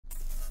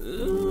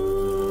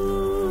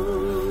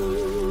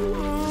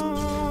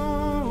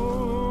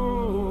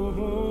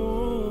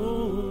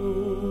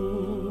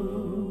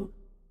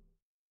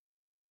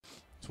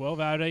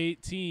Out of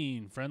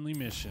 18 friendly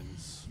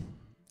missions.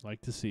 Like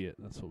to see it.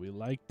 That's what we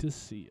like to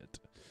see it.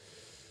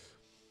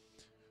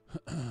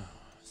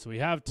 So we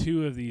have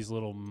 2 of these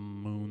little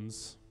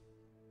moons.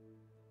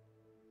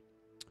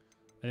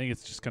 I think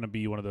it's just going to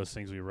be one of those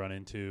things we run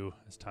into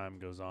as time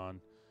goes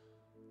on.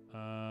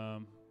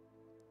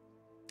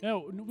 Yeah,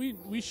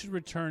 we should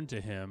return to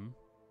him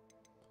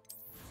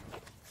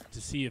to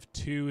see if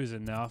 2 is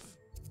enough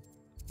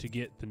to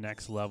get the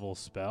next level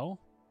spell.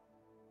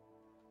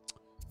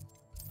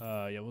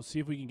 Yeah, we'll see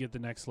if we can get the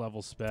next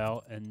level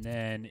spell, and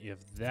then if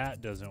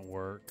that doesn't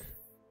work,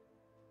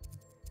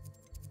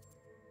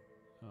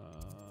 I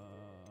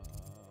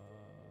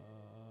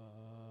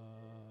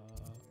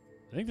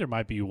think there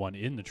might be one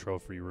in the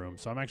trophy room,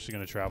 so I'm actually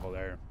going to travel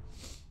there.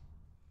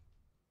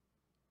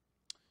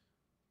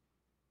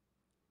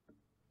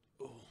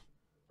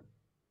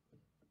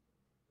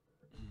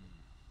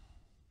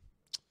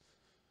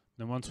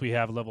 Then once we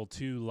have level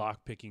 2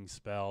 lockpicking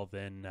spell,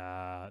 then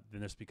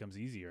this becomes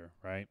easier,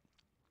 right?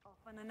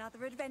 On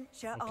another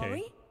adventure, okay. are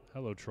we?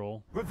 Hello,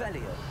 troll.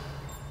 Revelio.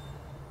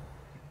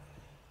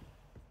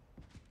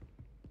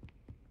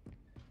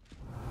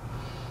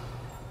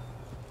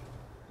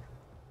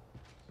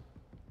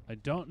 I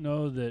don't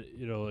know that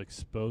it'll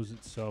expose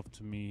itself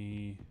to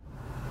me.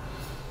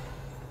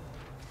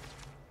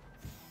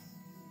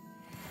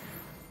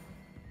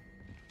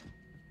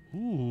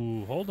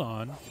 Ooh, hold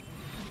on.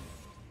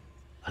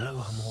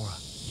 Hello, Amora.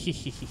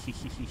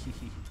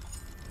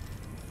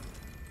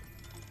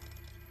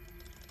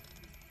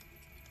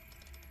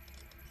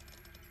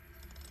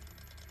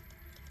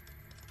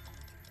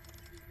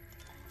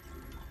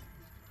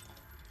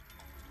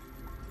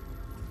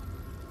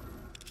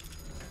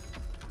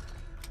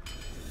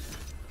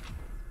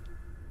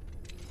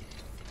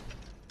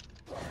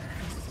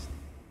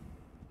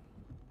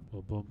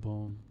 Boom, boom,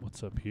 boom.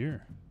 What's up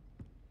here?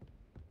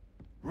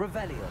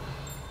 Revelio.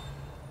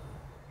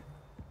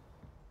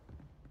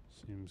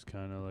 Seems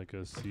kind of like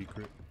a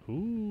secret.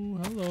 Ooh,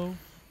 hello.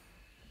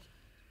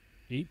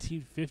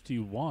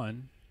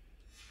 1851.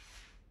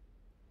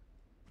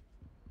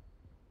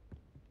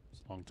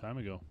 It's a long time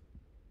ago.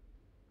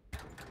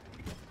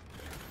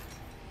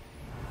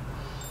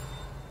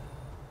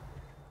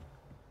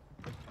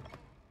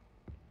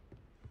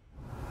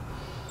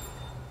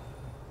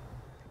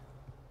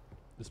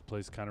 This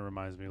place kind of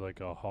reminds me like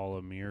a Hall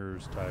of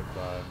Mirrors type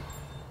vibe.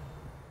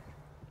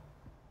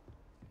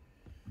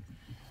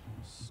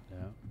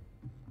 Snap.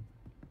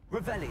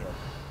 Revelio.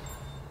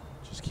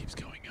 Just keeps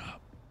going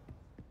up.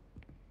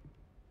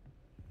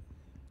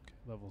 Okay,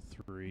 level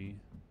 3.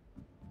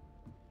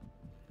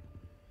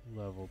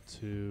 Level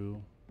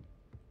 2.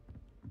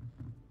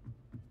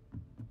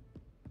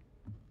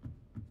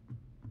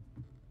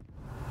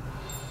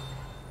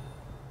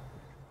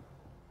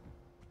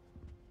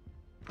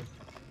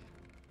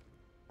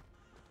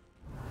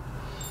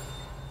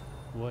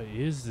 What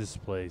is this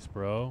place,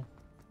 bro?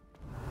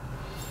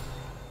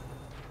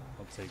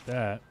 I'll take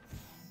that.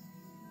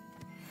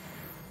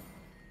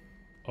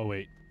 Oh,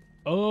 wait.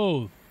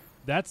 Oh,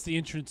 that's the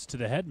entrance to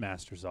the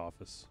headmaster's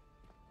office.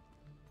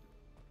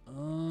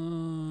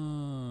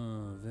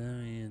 Oh,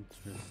 very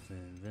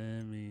interesting.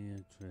 Very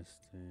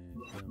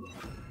interesting.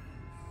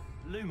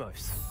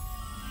 Lumos.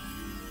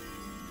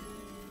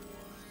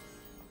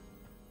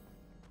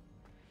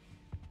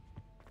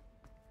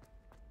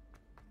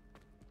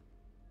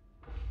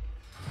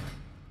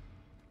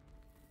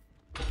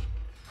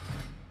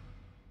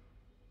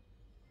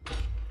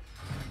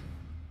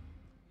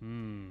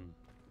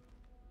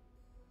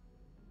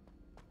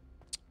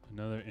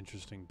 Another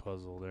interesting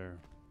puzzle there.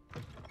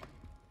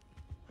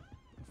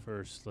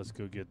 First, let's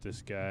go get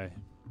this guy.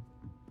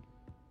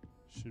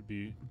 Should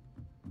be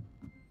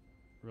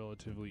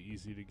relatively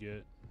easy to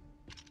get.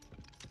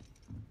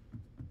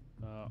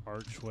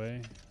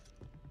 Archway.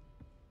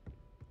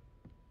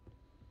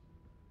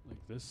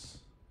 Like this?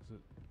 Is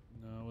it?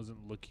 No, I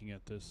wasn't looking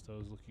at this. I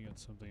was looking at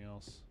something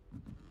else.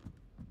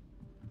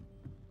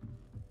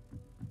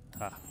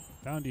 Ha!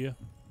 Found you.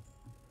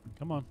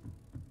 Come on.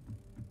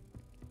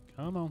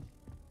 Come on.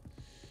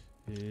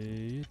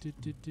 We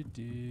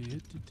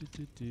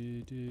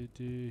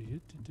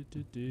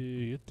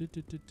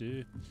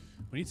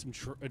need some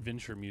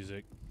adventure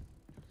music.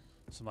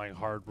 Some like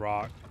hard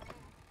rock.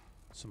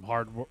 Some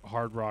hard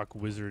rock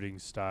wizarding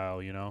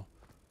style, you know?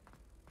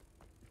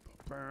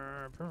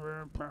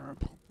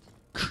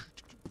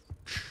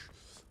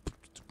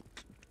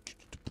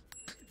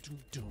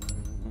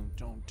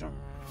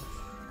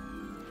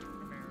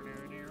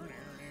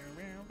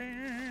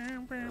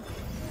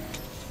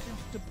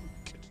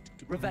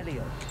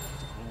 Revelio.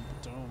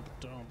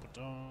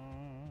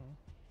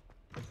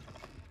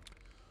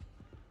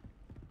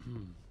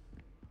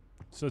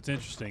 So it's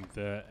interesting.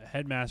 The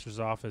headmaster's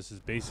office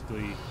is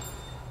basically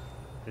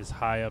as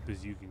high up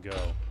as you can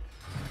go.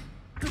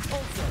 Good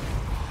also.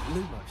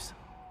 Lumos.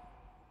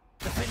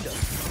 Defender.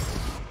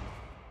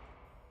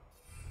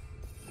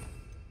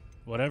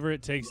 Whatever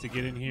it takes to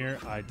get in here,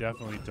 I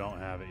definitely don't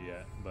have it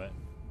yet. But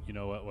you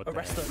know what? What the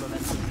heck? Arresto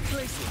momentum.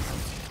 Places.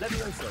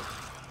 Levioso.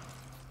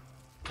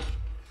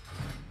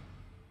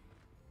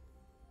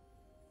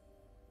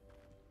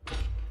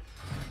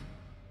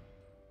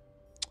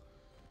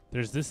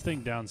 There's this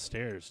thing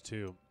downstairs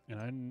too,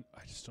 and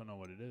I just don't know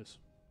what it is.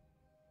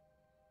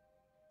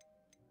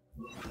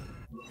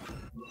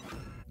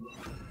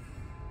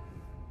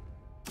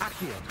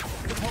 Accio.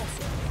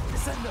 Repulsor.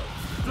 Descendo.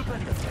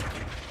 Flipendo.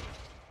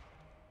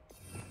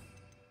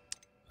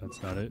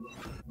 That's not it.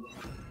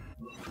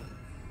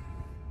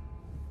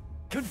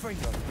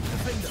 Confringo.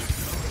 Defender.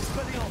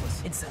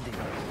 Expelliarmus.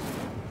 Incendio.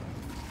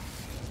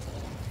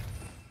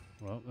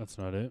 Well, that's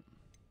not it.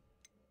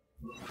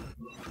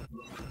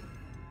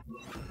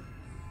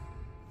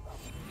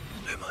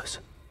 Lumos.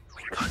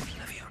 Wingardium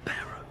Leviosa.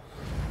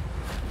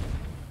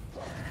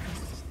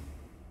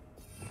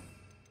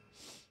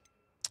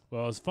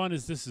 Well, as fun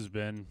as this has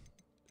been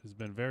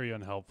very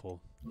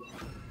unhelpful.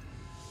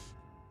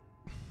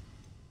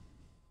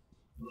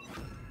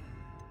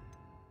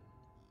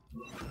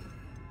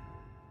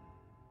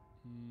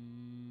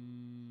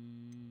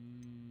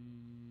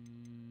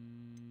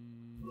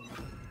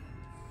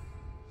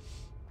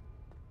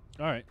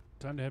 All right,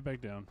 time to head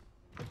back down.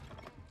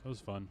 That was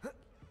fun.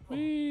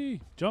 Whee!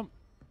 Jump!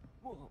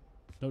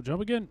 No,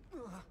 jump again!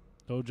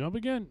 No, jump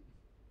again!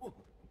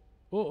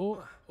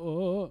 Oh,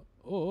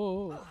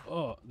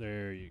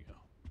 there you go.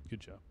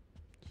 Good job.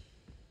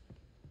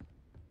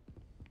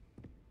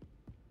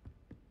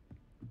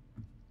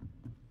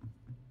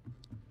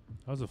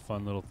 That was a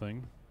fun little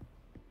thing.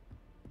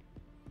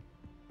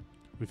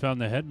 We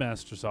found the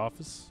headmaster's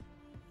office.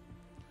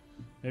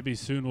 Maybe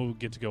soon we'll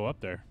get to go up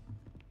there.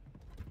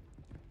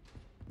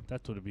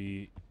 That would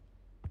be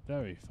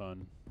very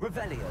fun.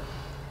 Revelio.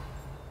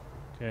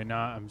 Okay,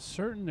 now I'm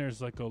certain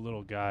there's like a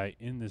little guy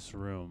in this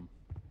room.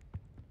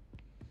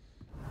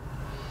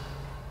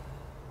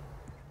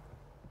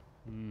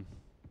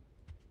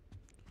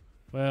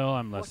 Well,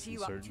 I'm less than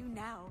certain. What are you up to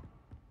now?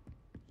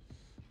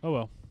 Oh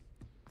well.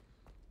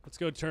 Let's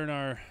go turn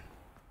our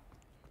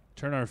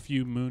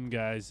few moon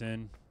guys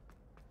in,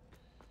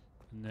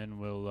 and then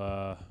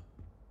we'll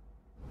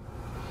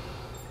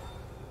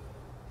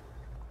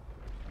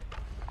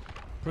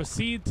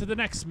proceed to the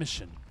next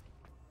mission.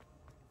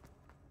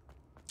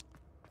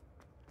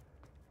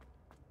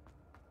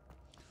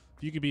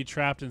 If you could be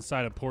trapped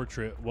inside a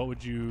portrait, what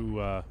would you?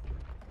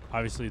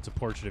 Obviously, it's a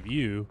portrait of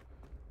you,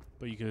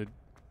 but you could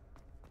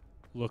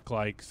look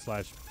like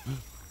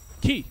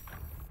 / key.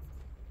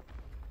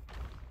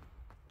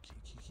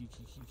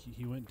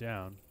 He went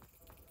down.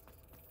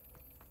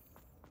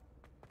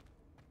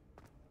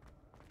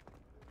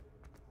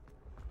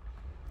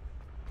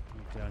 He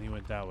went down. He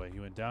went that way. He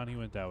went down. He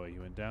went that way. He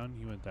went down.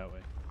 He went that way.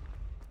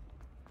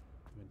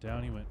 He went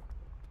down. He went.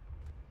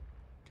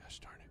 Gosh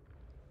darn it!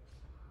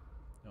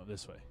 No,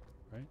 this way,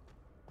 right?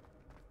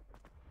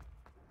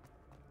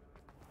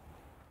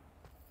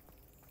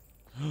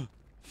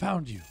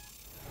 Found you.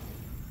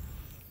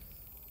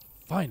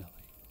 Finally.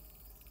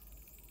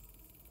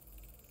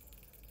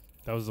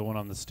 That was the one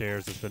on the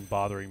stairs that's been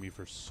bothering me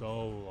for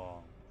so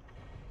long.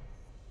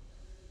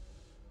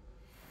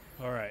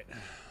 All right.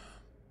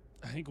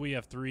 I think we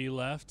have 3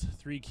 left.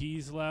 3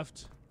 keys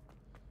left.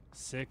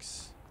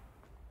 6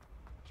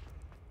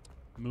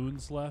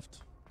 moons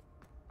left.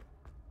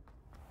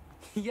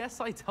 Yes,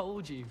 I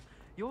told you.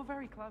 You're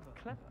very clever.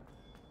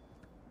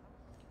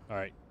 All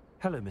right.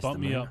 Hello, Mr. Bump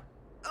me Moon. up.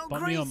 Oh,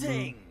 Bump me up, Moon.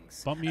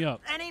 greetings! Bump me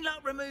up. Any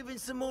luck removing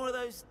some more of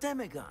those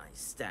demiguise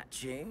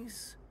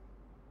statues?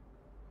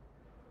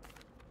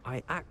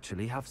 I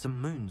actually have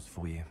some moons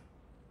for you.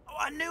 Oh,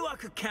 I knew I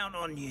could count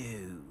on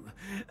you.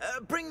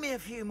 Bring me a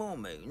few more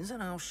moons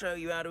and I'll show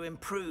you how to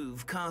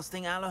improve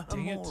casting Dang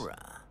it.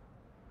 Alohomora.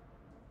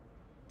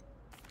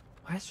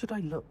 Where should I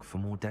look for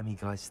more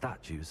demiguise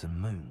statues and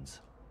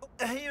moons?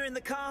 Here in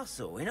the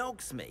castle, in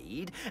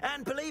Hogsmeade,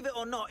 and believe it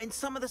or not, in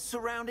some of the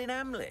surrounding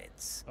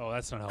hamlets. Oh,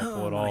 that's not helpful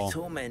Oh, at my all.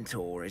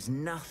 tormentor is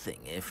nothing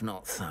if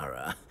not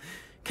thorough.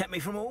 Kept me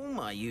from all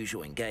my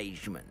usual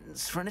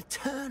engagements for an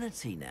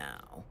eternity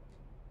now.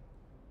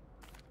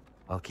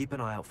 I'll keep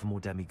an eye out for more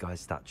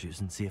demiguise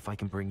statues and see if I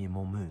can bring you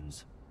more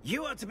moons.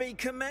 You are to be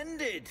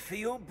commended for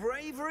your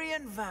bravery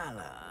and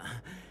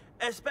valor,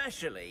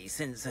 especially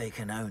since they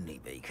can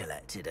only be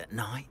collected at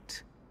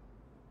night.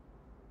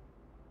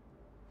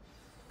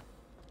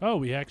 Oh,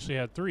 we actually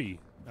had 3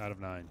 out of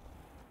 9.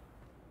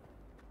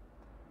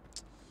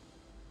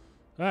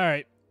 All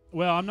right.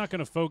 Well, I'm not going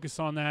to focus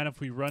on that. If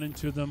we run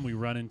into them, we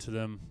run into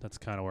them. That's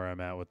kind of where I'm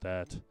at with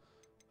that.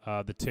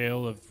 The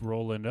Tale of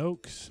Rowland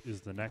Oakes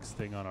is the next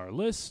thing on our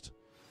list.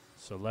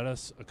 So let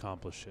us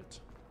accomplish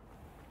it.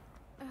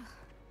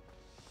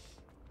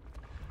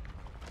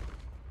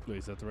 Wait,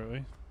 is that the right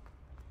way?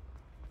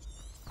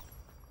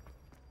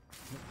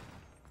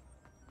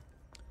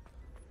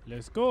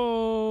 Let's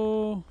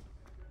go.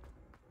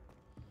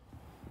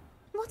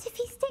 What if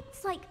he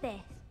sticks like this?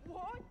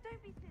 What?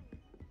 Don't be silly.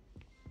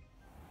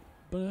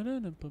 You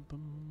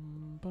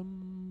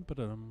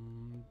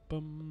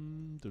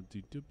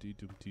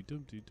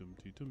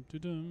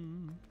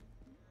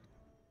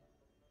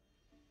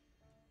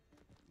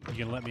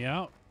gonna let me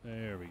out?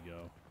 There we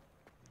go.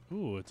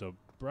 Ooh, it's a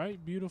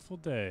bright, beautiful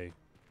day.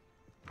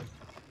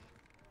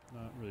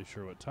 Not really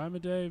sure what time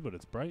of day, but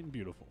it's bright and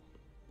beautiful.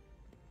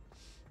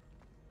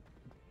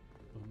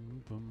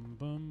 Bum bum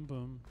bum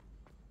bum.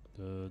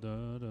 Da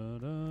da da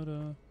da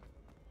da.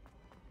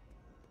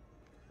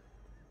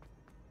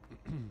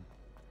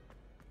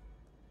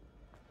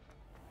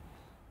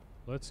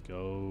 Let's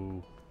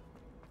go.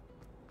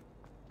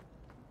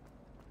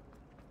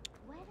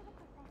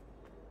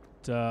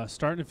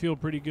 Starting to feel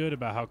pretty good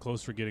about how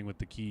close we're getting with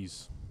the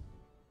keys.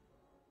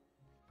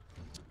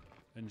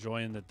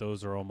 Enjoying that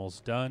those are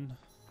almost done.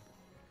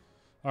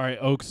 All right,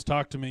 Oakes,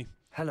 talk to me.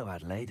 Hello,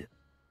 Adelaide.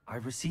 I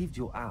received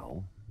your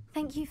owl.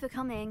 Thank you for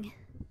coming.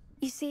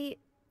 You see,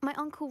 my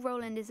uncle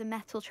Rowland is a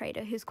metal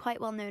trader who's quite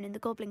well known in the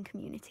goblin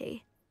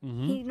community.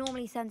 He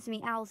normally sends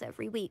me owls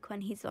every week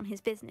when he's on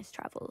his business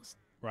travels.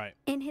 Right.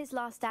 In his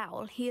last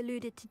owl, he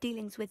alluded to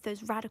dealings with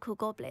those radical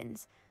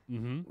goblins,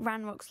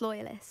 Ranrock's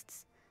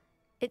loyalists.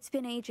 It's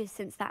been ages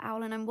since that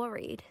owl and I'm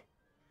worried.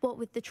 What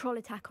with the troll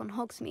attack on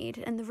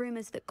Hogsmeade and the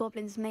rumours that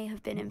goblins may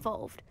have been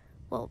involved,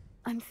 well,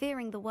 I'm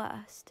fearing the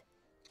worst.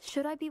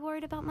 Should I be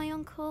worried about my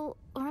uncle,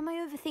 or am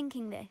I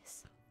overthinking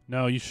this?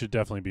 No, you should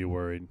definitely be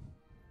worried.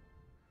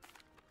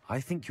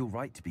 I think you're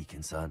right to be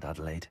concerned,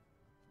 Adelaide.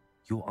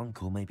 Your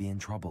uncle may be in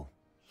trouble.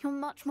 You're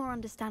much more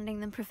understanding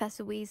than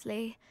Professor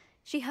Weasley.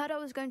 She heard I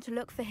was going to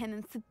look for him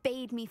and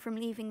forbade me from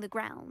leaving the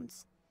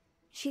grounds.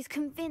 She's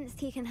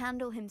convinced he can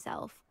handle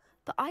himself,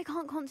 but I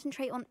can't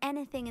concentrate on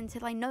anything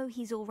until I know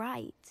he's all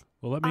right.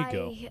 Well, let me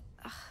go.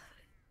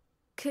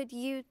 Could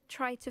you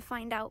try to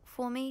find out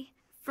for me?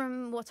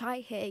 From what I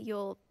hear,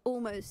 you're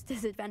almost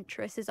as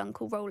adventurous as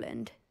Uncle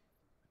Rowland.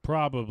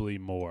 Probably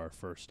more,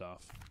 first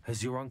off.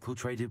 Has your uncle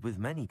traded with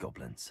many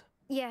goblins?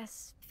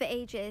 Yes, for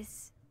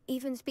ages.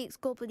 Even speaks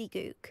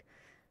gobbledygook.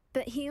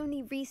 But he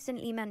only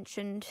recently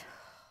mentioned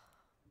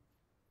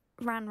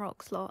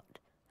Ranrock's lot.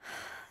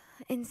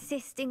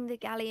 Insisting the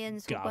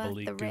galleons were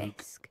worth the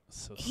risk.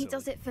 So he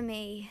does it for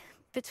me.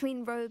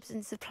 Between robes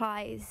and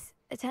supplies,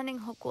 attending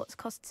Hogwarts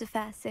costs a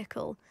fair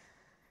sickle.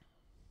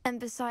 And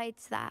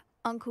besides that,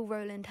 Uncle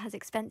Rowland has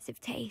expensive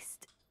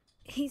taste.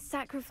 He's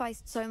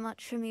sacrificed so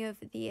much for me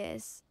over the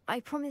years. I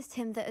promised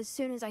him that as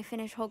soon as I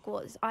finish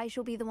Hogwarts, I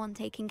shall be the one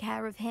taking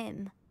care of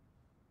him.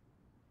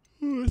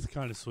 Ooh, that's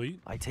kind of sweet.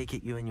 I take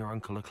it you and your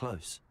uncle are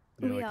close.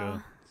 You're like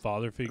a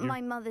father figure? My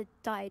mother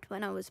died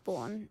when I was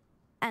born,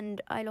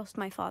 and I lost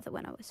my father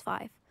when I was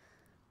 5.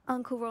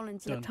 Uncle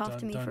Rowland's looked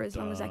after me for as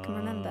long as I can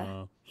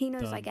remember. He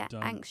knows I get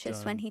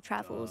anxious when he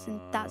travels, and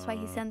that's why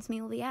he sends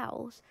me all the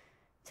owls,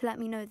 to let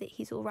me know that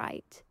he's all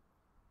right.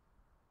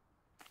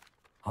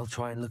 I'll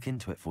try and look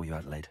into it for you,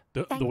 Adelaide.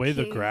 The way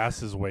the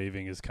grass is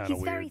waving is kind of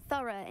He's weird. very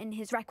thorough in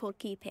his record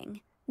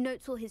keeping.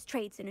 Notes all his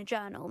trades in a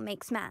journal,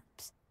 makes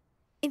maps.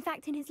 In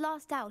fact, in his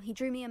last owl, he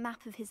drew me a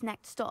map of his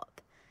next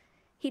stop.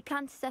 He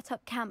planned to set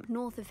up camp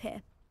north of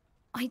here.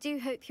 I do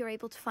hope you're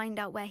able to find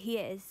out where he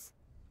is.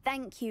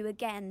 Thank you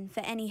again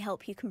for any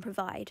help you can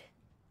provide.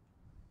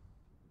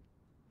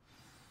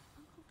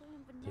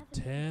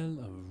 The Tale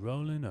of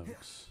Rolling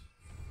Oaks.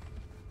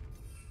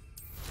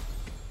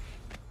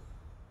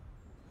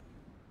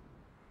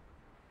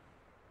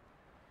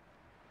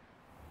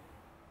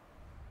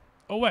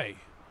 Away.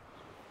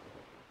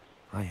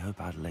 I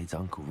hope Adelaide's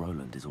Uncle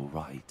Rowland is all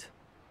right.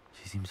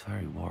 She seems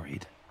very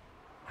worried.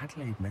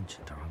 Adelaide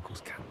mentioned her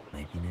uncle's camp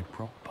may be near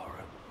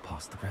Brockborough,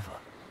 past the river.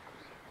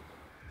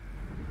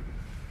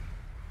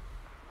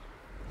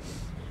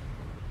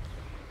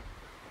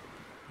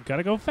 You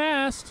gotta go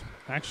fast.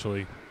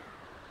 Actually,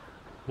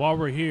 while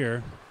we're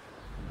here,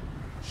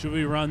 should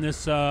we run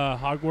this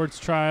Hogwarts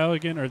trial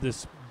again, or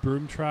this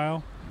broom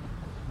trial?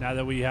 Now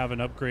that we have an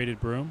upgraded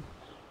broom,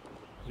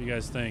 what do you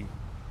guys think?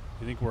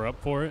 You think we're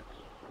up for it?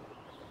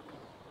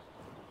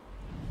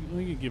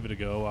 We can give it a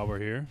go while we're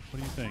here. What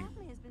do you think?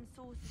 Family has been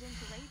sorted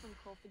into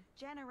Ravenclaw for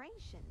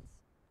generations.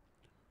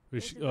 We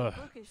This is a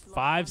bookish lot, 5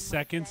 one must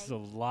seconds say. is a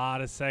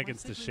lot of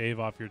seconds to shave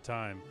off your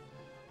time.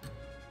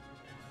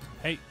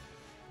 Hey.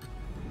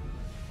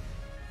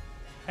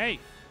 Hey.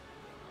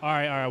 All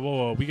right.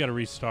 Whoa. We got to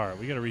restart.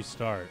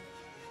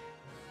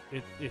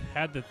 It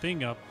had the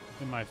thing up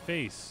in my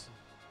face.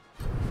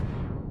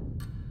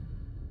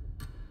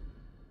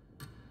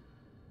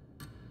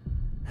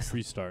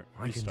 Restart.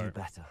 I can do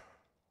better.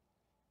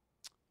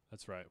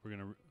 That's right. We're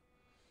going to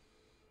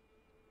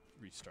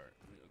restart.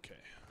 Okay.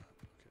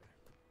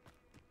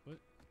 What?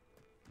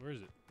 Where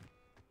is it?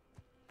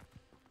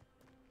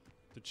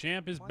 The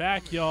champ is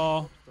back,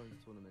 y'all.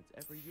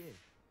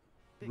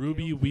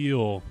 Ruby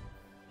Wheel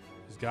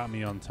has got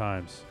me on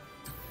times.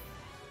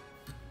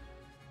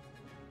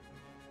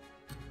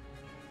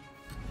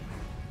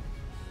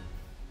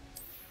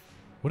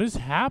 What is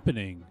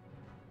happening?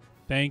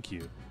 Thank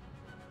you.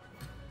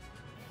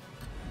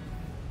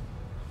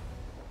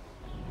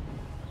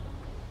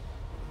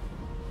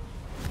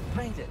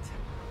 Made it.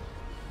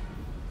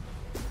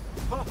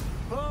 Oh.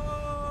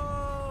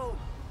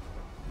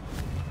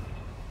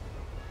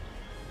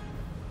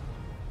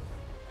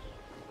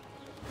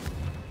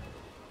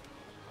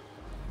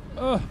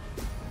 Oh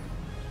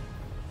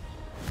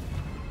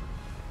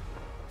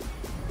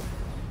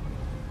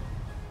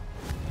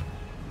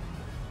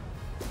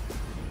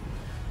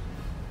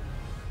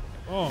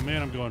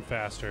man, I'm going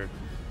faster.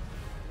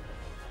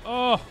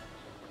 Oh.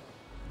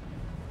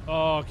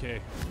 Oh,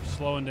 okay.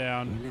 Slowing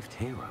down. You lived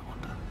here, I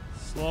wonder.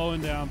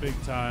 Slowing down big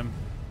time.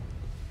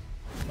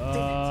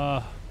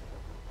 Oh!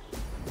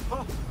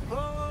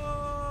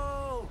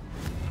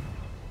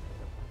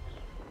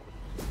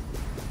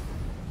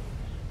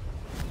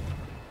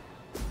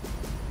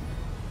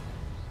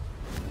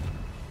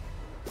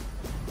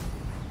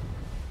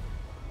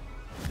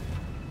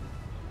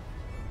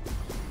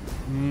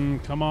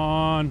 Come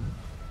on.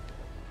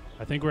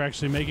 I think we're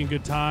actually making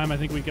good time. I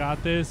think we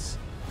got this.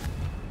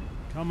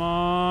 Come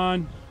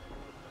on.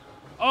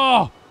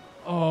 Oh!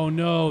 Oh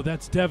no,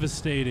 that's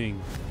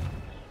devastating.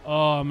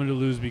 Oh, I'm gonna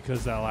lose because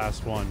of that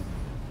last one.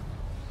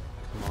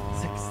 Come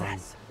on.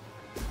 Success.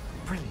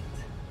 Brilliant.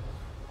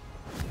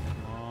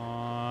 Come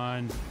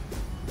on.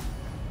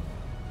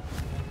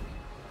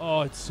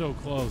 Oh, it's so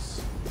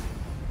close.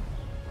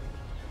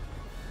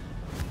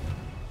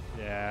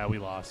 Yeah, we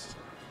lost.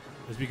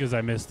 It's because I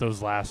missed those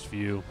last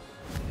few.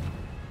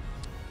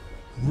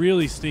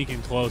 Really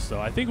stinking close, though.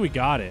 I think we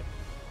got it.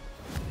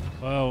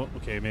 Well,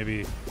 okay,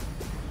 maybe.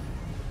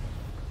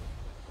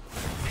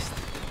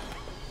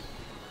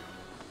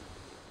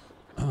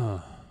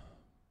 All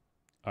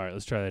right,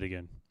 let's try that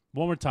again.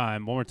 One more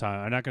time. One more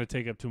time. I'm not going to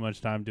take up too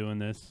much time doing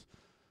this.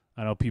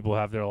 I know people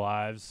have their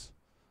lives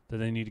that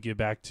they need to get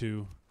back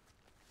to,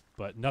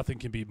 but nothing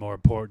can be more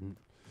important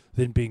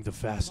than being the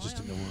fastest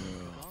in the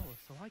world. Oh,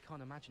 so I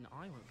can't imagine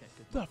I won't get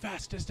good. The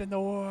fastest in the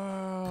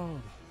world.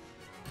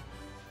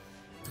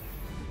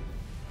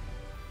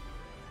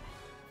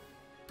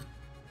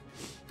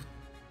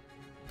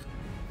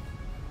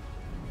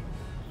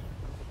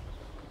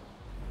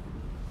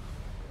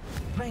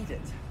 Made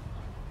it.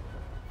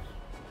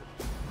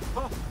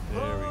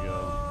 There we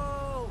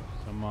go.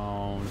 Come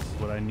on. This is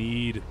what I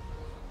need.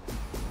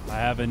 I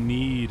have a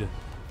need.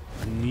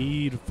 A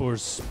need for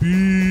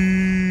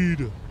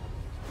speed.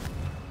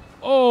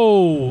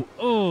 Oh.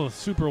 Oh,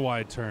 super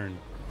wide turn.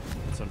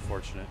 That's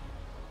unfortunate.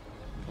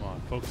 Come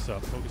on. Focus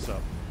up. Focus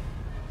up.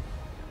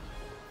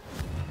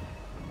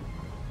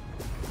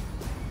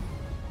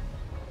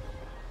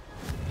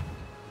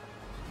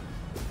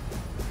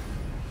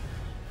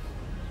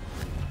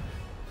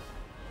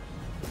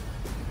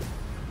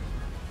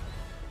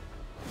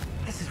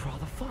 This is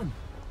rather fun.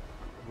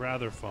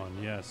 Rather fun,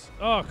 yes.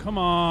 Oh, come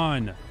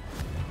on.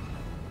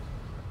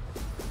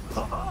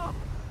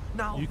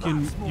 Now You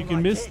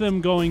can miss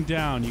them going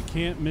down. You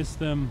can't miss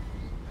them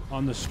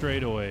on the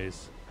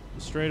straightaways.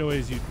 The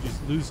straightaways, you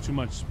just lose too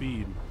much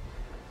speed.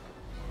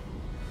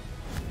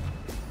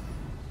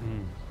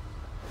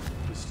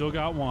 We still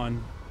got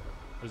one.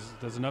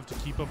 There's enough to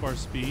keep up our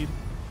speed.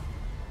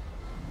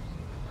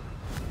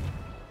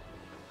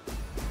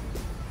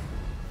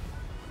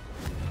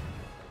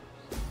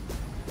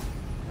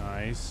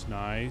 Nice,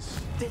 nice.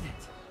 Did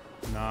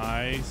it.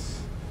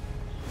 Nice.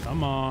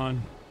 Come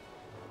on.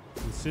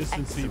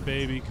 Consistency,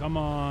 baby. Come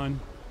on.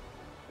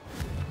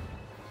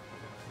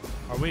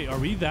 Are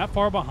we that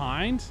far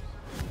behind?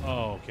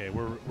 Oh, okay.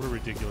 We're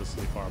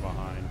ridiculously far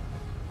behind.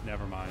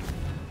 Never mind.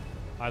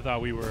 I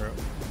thought we were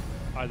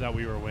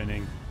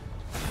winning.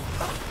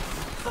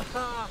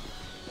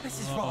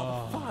 This is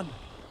rather fun.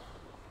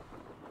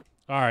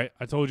 All right.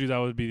 I told you that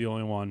would be the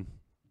only one.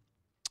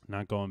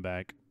 Not going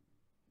back.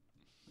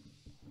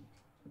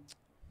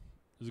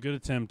 It was a good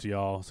attempt,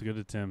 y'all. It's a good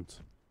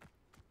attempt.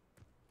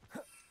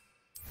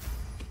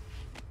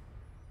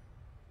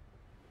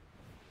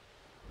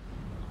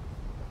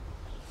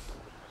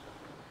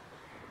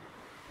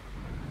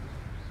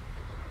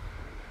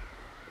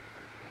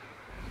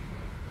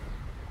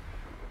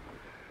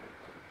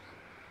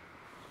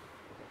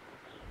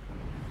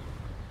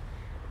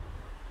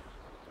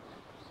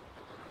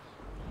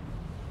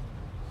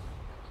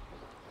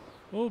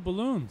 Oh,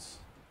 balloons.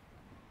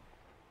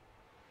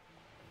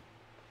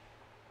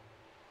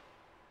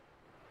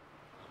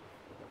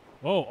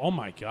 Oh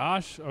my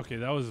gosh. Okay,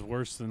 that was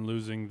worse than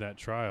losing that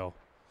trial.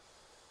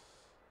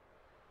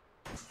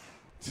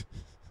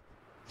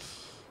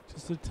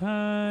 Just a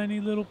tiny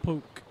little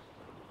poke.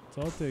 That's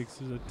all it takes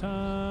is a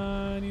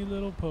tiny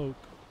little poke.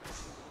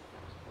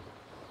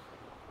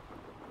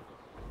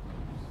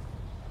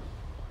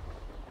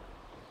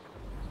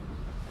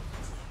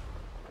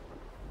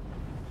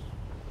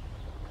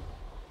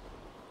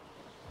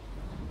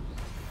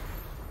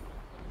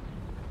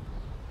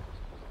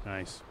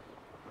 Nice.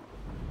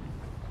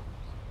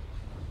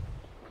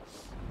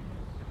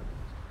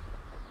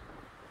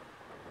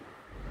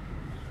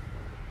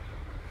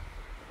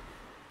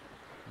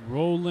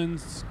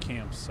 Roland's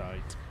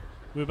campsite.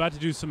 We're about to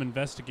do some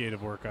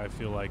investigative work, I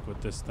feel like, with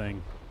this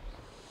thing.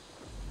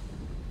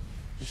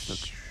 Look,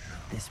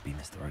 this be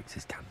Mr.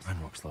 Oakes' camp.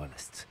 Ranrock's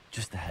loyalists.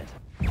 Just ahead.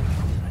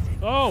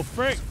 Oh,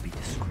 frick! Be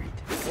discreet.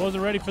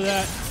 Wasn't ready for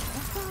that.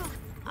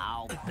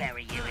 I'll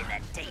bury you in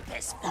the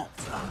deepest vault.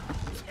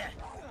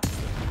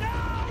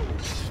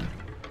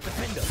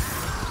 Defender!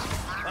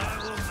 I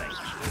will make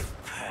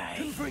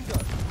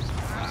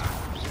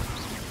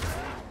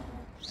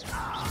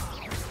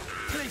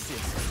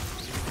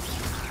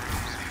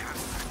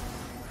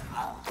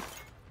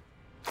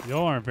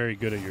Y'all aren't very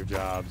good at your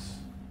jobs.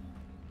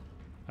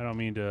 I don't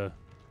mean to...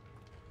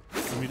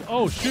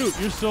 oh, shoot!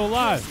 You're still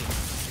alive!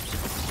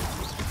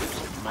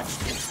 Much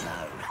too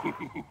slow.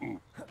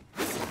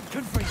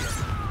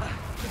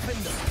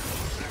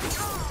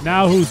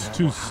 Now who's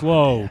too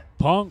slow?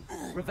 Punk?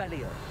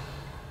 Revelio.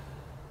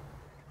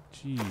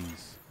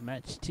 Jeez.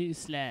 Much too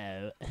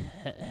slow.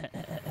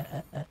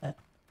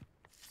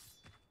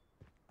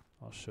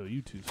 I'll show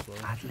you too slow.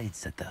 Adelaide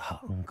said that her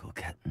uncle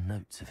kept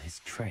notes of his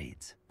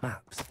trades,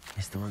 maps,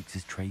 Mr.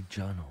 Oakes' trade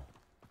journal.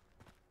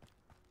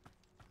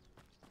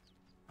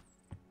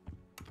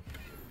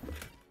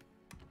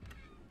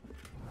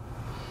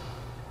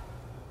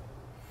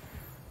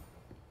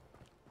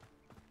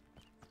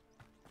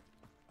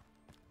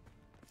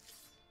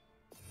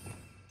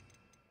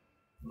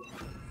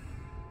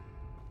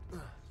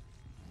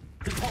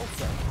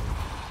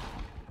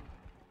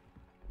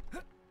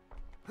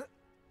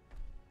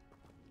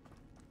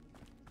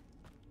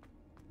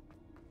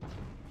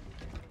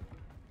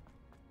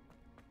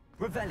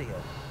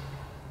 Revelio.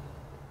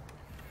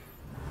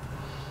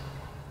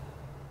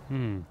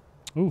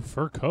 Ooh,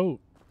 fur coat.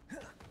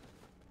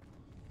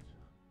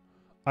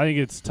 I think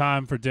it's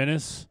time for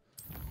Dennis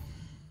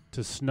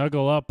to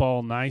snuggle up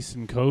all nice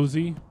and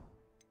cozy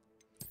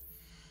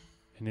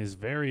in his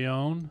very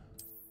own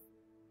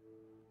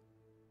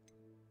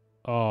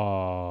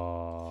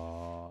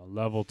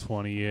level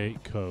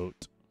 28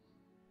 coat.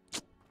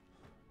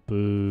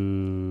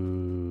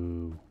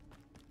 Boo.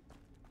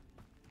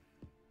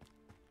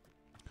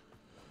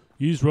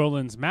 Use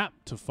Roland's map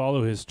to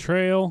follow his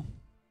trail.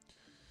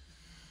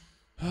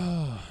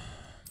 Of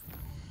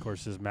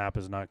course, his map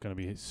is not going to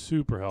be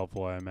super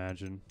helpful, I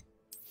imagine.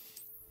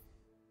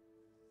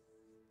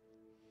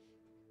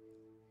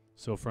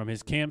 So from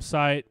his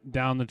campsite,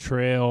 down the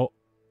trail,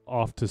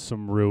 off to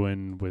some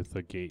ruin with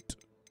a gate.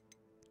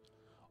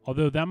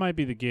 Although that might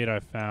be the gate I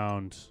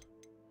found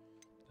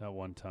that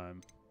one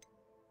time.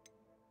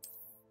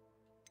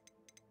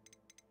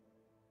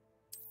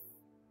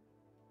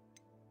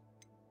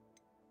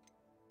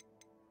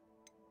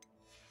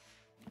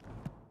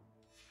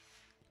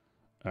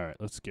 All right,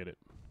 let's get it.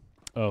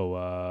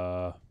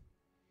 Oh,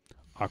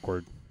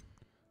 awkward.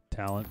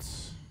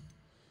 Talents.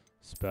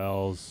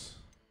 Spells.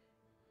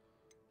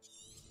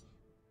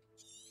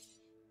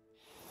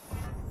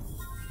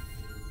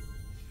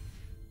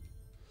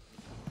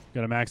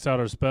 Gotta max out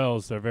our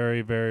spells. They're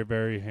very, very,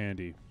 very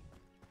handy.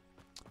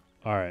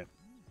 All right.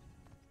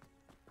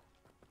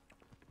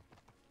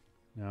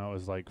 Now it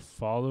was like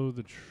follow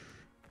the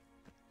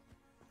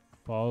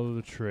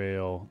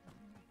trail.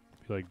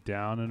 Be like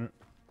down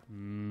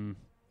and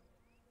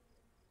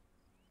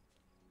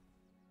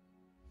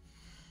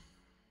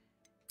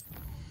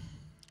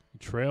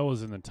The trail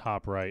was in the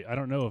top right. I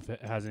don't know if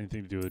it has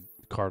anything to do with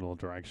cardinal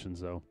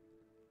directions though.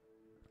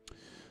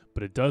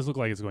 But it does look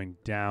like it's going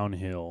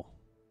downhill.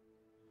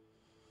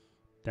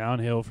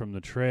 Downhill from the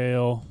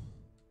trail.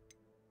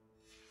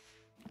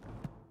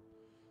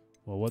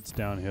 Well, what's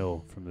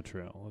downhill from the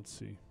trail? Let's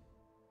see.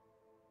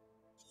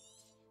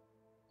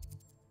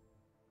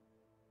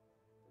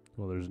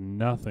 Well, there's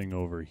nothing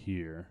over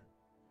here.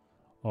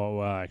 Oh,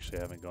 well, actually,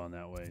 I haven't gone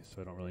that way,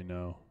 so I don't really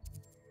know.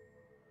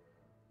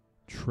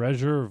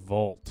 Treasure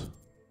Vault.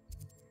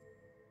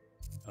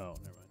 Oh,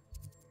 never mind.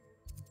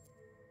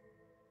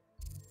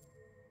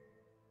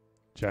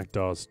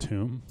 Jackdaw's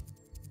Tomb.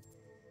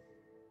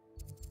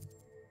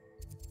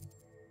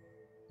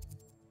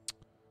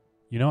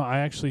 You know, I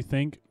actually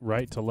think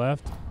right to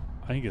left,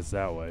 I think it's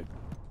that way.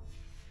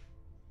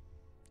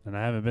 And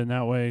I haven't been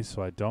that way,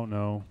 so I don't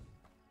know.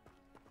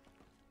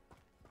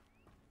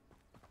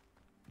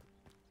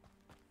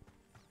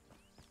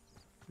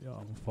 Yeah,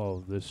 I'll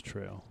follow this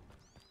trail.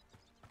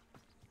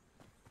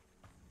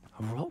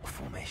 A rock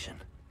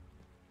formation.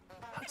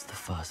 That's the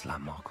first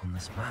landmark on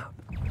this map.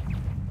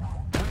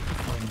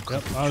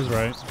 Yep, I was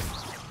right.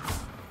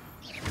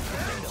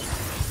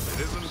 It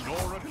isn't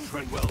Nora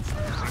Treadwell's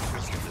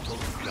precious little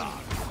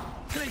guard.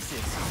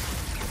 Places.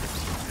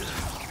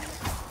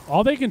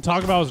 All they can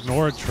talk about is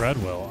Nora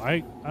Treadwell. I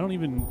don't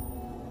even...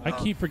 I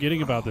keep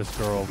forgetting about this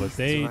girl, but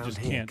they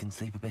just can't... Can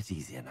sleep a bit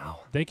easier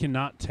now. They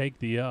cannot take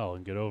the L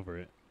and get over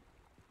it.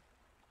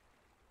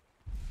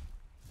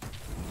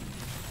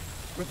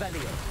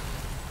 Revelio.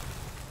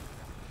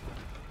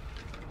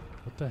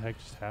 What the heck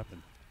just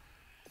happened?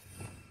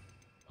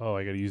 Oh,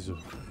 I gotta use a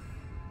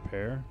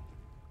pair?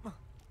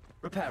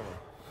 Reparo.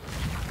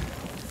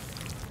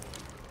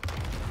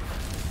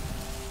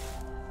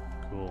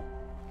 Cool.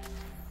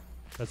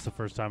 That's the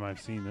first time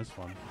I've seen this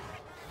one.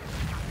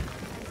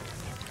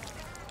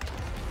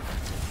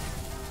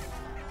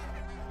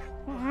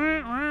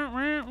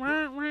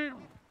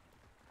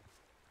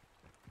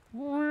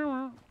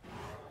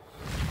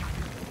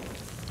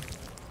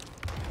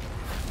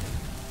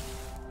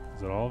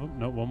 Is that all of them?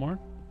 No, one more?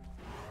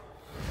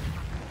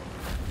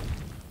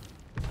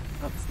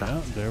 That's Yeah,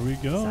 that. there we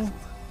go. Settled.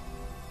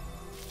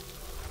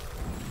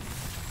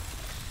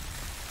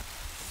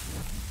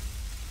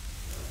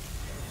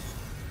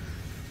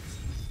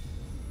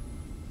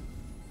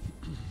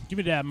 Give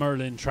me that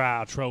Merlin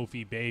trial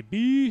trophy,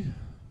 baby.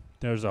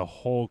 There's a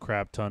whole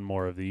crap ton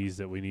more of these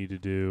that we need to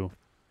do.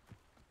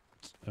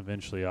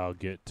 Eventually, I'll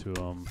get to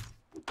them.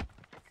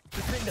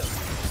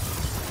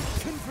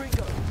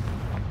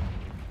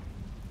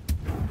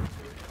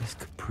 This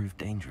could prove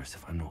dangerous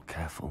if I'm not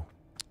careful.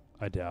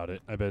 I doubt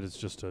it. I bet it's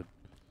just a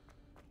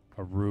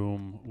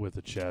room with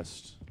a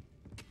chest.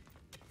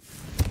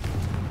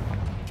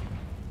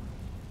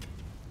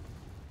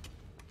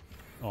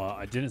 Well,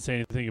 I didn't say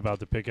anything about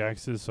the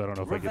pickaxes, so I don't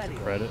know if I get the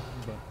credit,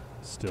 but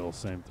still,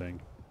 same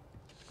thing.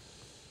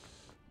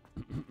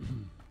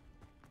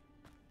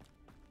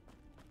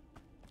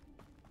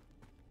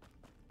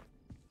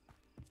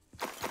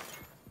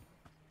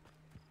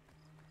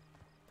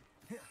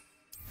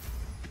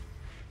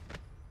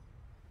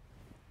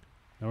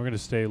 Now we're going to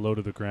stay low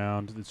to the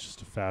ground. It's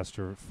just a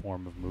faster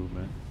form of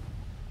movement,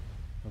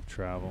 of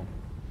travel.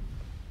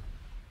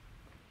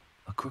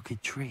 A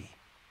crooked tree,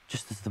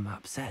 just as the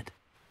map said.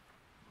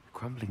 The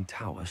crumbling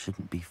tower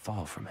shouldn't be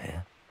far from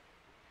here.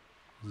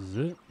 This is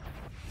it.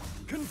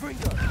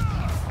 Confringo.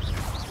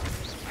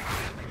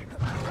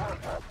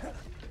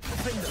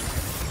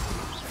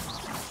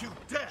 You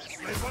dare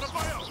slay one of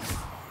my own!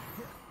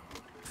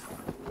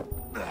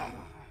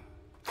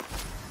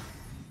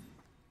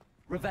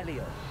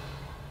 Revelio.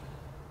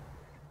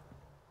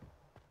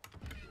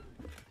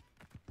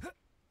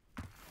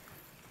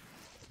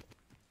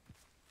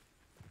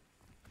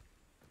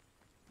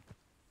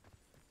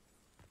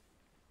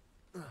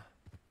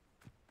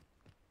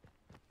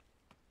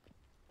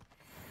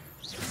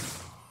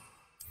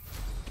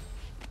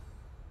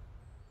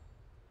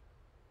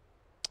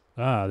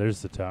 Ah,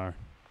 there's the tower.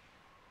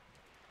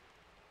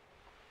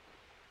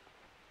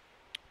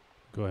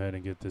 Go ahead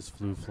and get this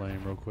flue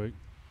flame real quick.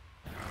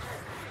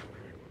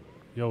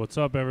 Yo, what's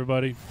up,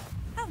 everybody?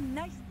 Oh,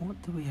 nice.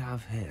 What do we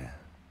have here?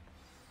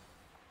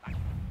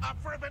 Up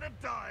for a bit of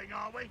dying,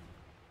 are we? A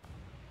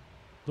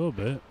little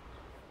bit.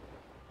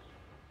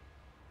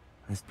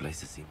 This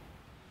place is...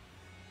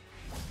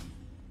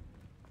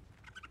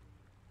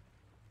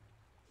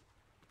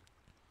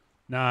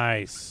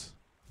 Nice.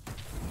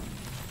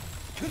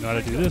 You know how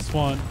to do this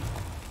one.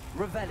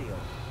 Revelio.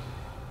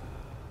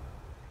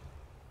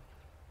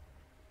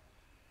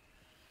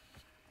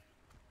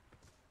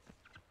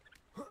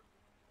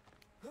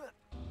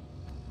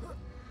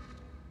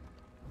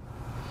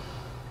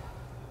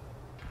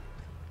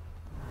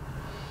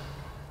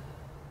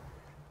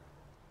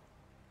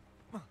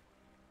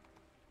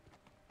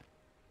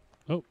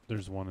 Oh,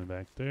 there's one in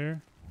back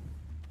there.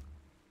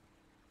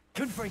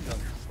 Confringo.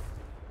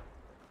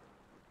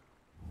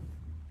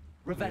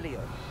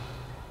 Revelio.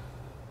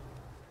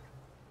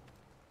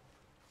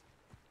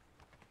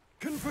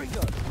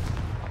 Confringo.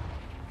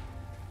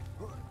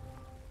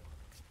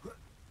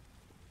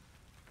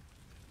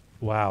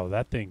 Wow,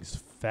 that thing's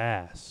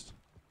fast.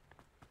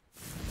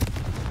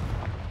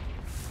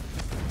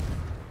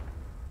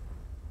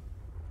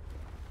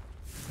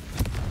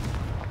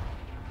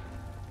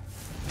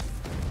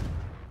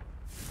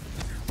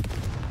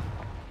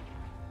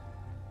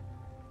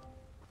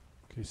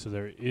 Okay, so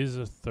there is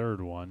a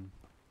third one.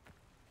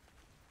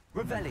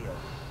 Revelio.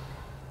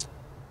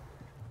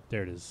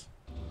 There it is.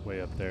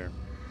 Way up there.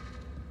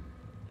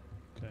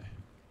 Okay.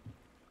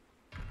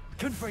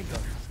 Confringo.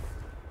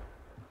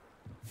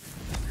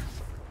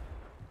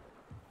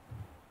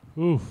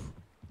 Oof.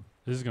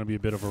 This is going to be a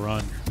bit of a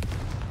run.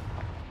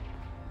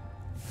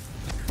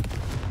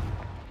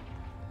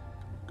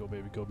 Go,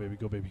 baby, go, baby,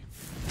 go, baby.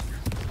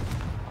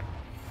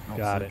 Not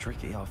Got so it.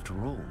 tricky after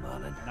all,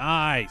 Merlin.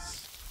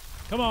 Nice.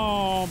 Come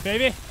on,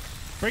 baby.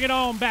 Bring it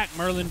on back,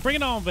 Merlin. Bring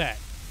it on back.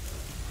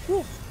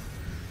 Woo.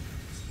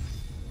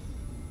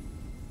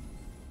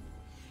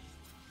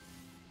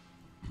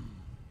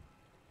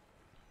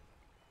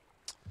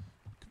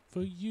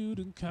 For you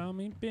to call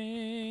me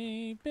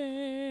baby.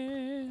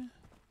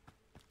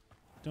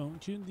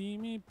 Don't you leave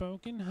me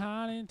broken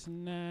hearted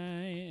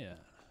tonight.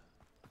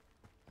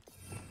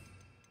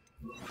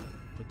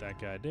 Put that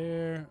guy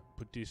there.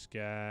 Put this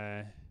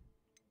guy.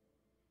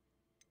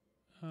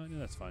 No,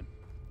 that's fine.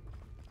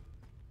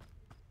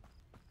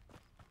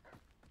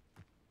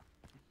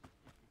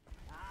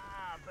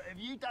 Ah, but if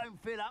you don't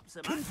fill up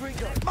some...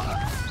 Confringo.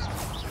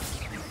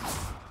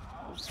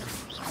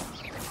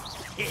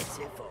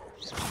 Pitiful.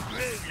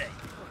 Truly.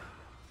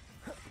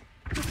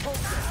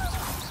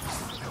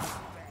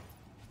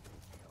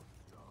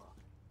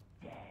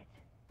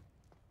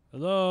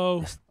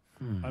 Hello?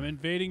 I'm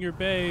invading your I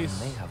base.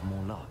 may have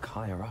more luck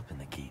higher up in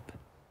the keep.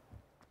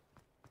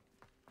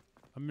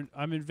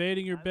 I'm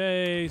invading your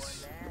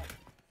base.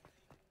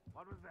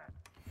 What was that?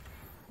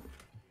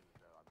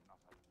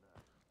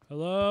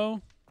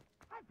 Hello?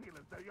 I feel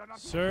as though you're not... A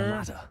Sir?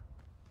 ladder.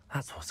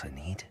 That's what I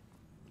need.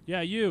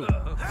 Yeah, you.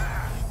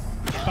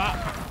 Bop,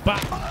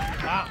 bop,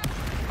 bop.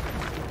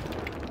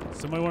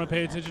 Somebody want to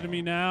pay attention to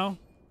me now?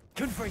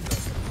 Confringo.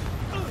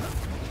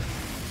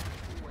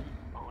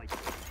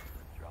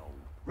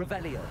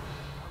 Revelio.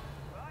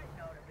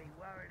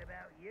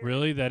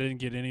 Really? That didn't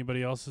get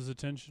anybody else's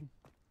attention?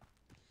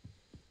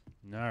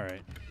 All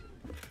right.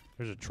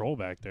 There's a troll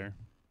back there.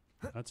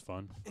 That's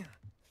fun.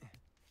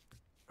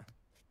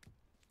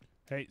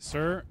 Hey,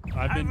 sir,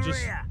 I've been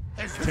just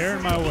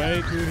tearing my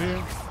way through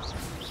here.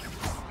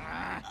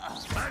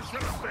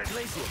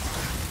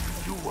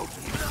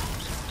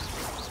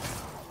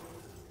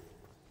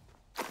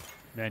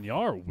 Man,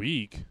 y'all are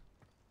weak.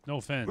 No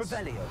offense.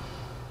 Revelio.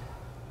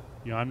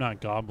 You know, I'm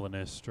not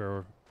goblinist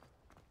or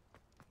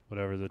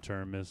whatever the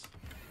term is.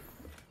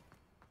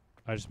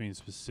 I just mean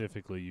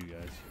specifically you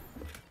guys.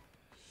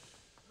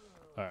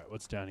 All right,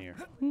 what's down here?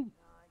 Ooh.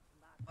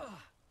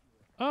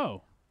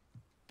 Oh.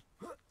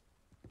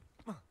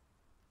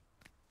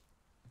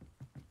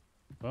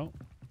 Well.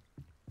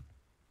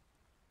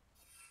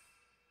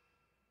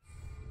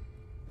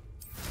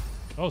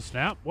 Oh,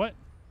 snap. What?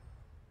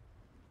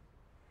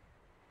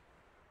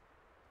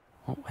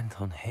 What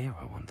went on here,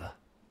 I wonder?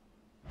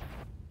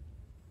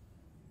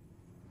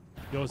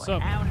 Yo, what's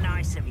up? How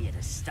nice of you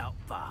to stop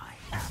by.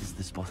 This is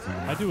the spot on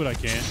the I map. do what I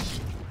can.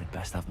 I'd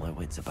best have my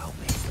wits about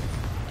me.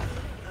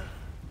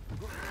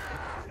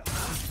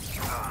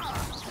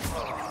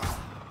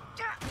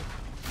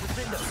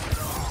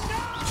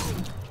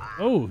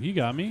 Oh, he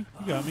got me.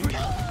 He got me.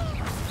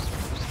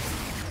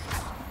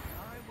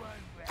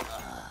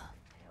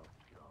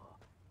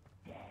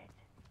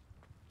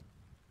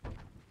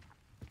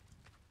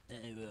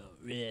 I won't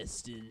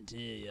rest until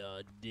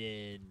you're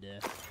dead.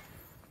 It's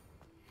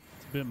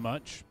a bit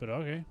much, but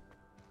okay.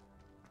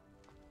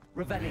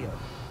 Revelio.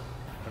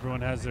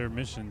 Everyone has their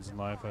missions in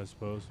life, I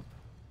suppose.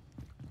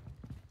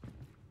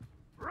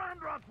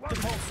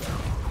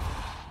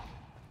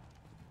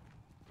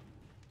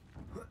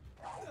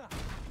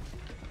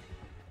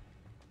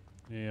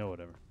 Yeah,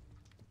 whatever.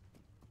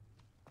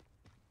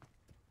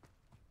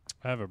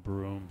 I have a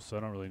broom, so I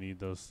don't really need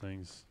those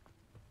things.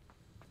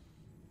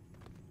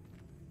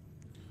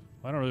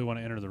 I don't really want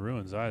to enter the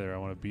ruins either. I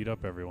want to beat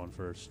up everyone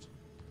first.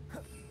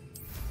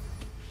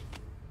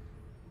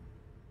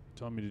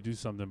 Tell me to do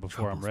something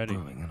before I'm Trouble's ready.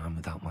 brewing and I'm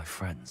without my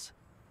friends.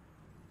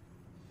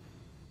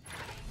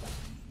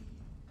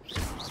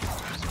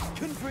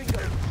 Confringo.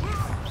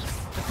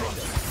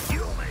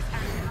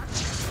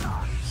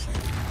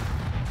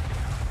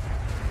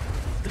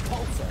 The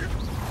pulsar.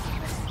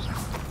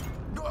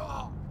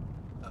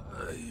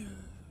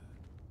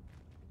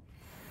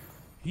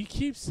 He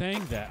keeps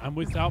saying that. I'm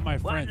without my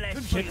One friend. less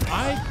Can shooter.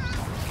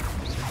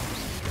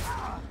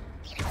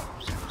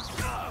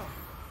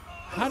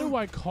 How do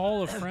I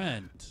call a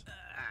friend?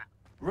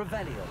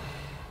 Revelio.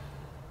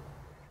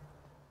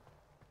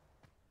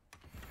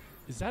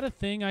 Is that a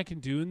thing I can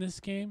do in this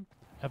game?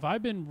 Have I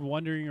been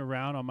wandering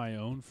around on my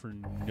own for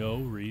no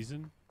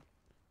reason?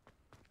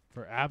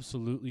 For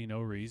absolutely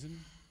no reason?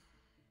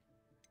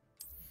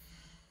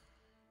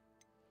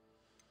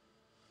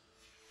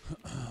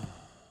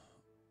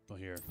 Well,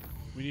 here.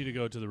 We need to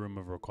go to the room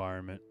of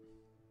requirement.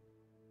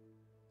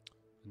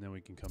 And then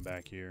we can come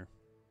back here.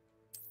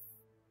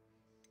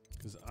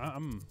 Because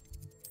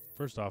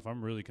first off,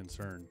 I'm really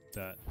concerned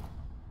that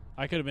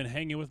I could have been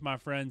hanging with my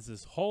friends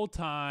this whole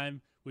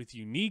time with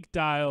unique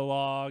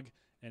dialogue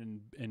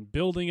and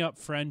building up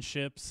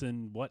friendships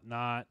and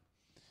whatnot.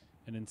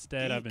 And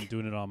instead, I've been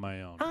doing it on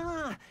my own.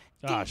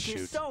 Deek shoot.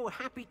 is so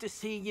happy to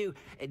see you.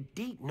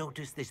 Deek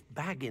noticed this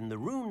bag in the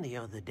room the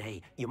other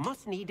day. You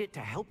must need it to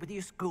help with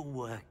your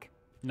schoolwork.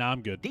 Nah,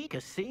 I'm good. Deek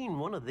has seen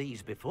one of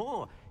these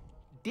before.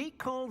 Deek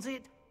calls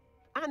it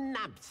a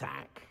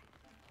Nab-sack.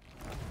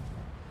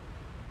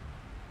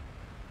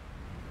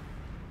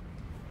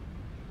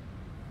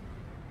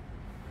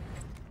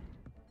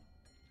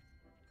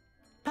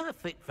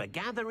 Perfect for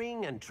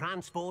gathering and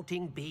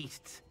transporting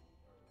beasts.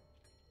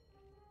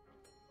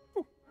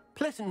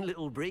 Pleasant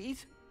little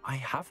breeze. I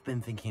have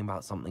been thinking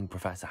about something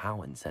Professor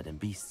Howard said in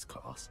Beasts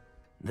class,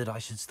 that I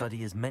should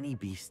study as many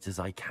beasts as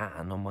I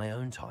can on my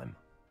own time.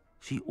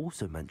 She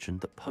also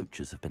mentioned that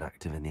poachers have been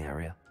active in the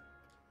area.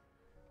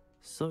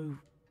 So,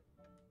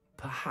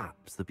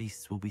 perhaps the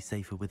beasts will be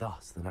safer with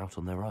us than out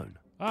on their own.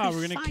 Ah,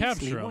 we're going to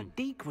Precisely capture them. what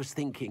Deek was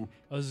thinking.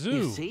 A zoo.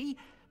 You see,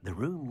 the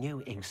room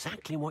knew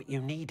exactly what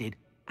you needed.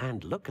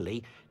 And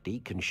luckily,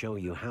 Deek can show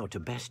you how to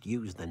best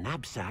use the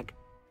Nab-sack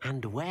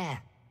and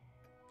where.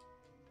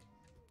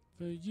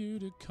 For you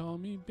to call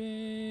me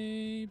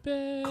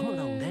baby. Come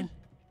along then.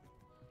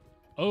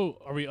 Oh,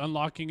 are we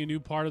unlocking a new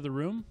part of the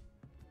room?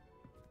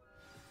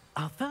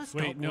 Our first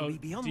Wait, stop no, will be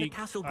beyond Deek, the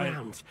castle I-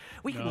 grounds.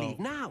 We can no. leave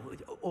now,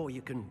 or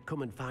you can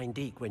come and find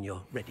Deek when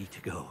you're ready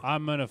to go.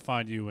 I'm going to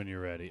find you when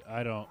you're ready.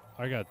 I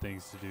got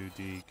things to do,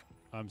 Deek.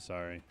 I'm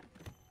sorry.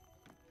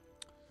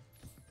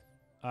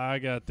 I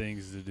got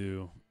things to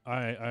do.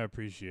 I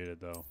appreciate it,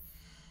 though.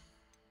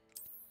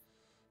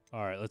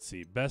 All right, let's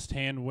see. Best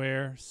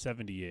handwear,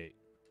 78.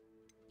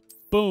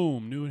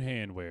 Boom, new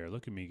handwear.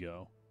 Look at me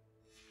go.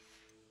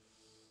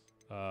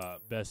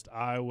 Best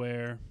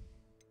eyewear,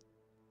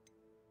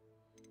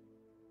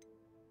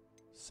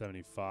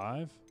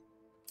 75.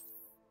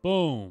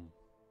 Boom.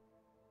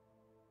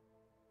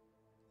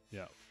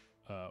 Yeah,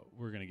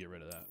 we're going to get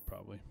rid of that,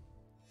 probably.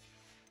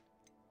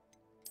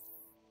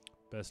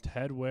 Best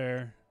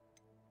headwear,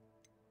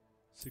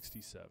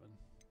 67.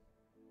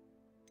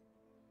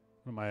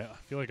 What am I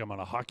feel like I'm on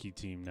a hockey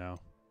team now.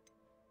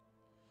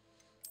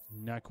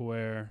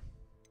 Neckwear.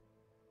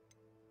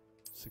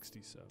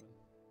 67.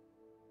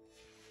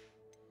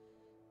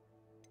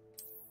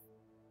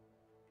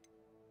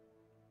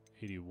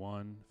 $81,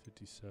 $57,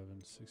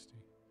 $60.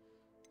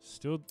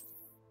 Still.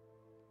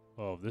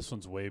 Oh, this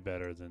one's way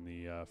better than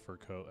the fur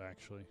coat,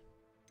 actually.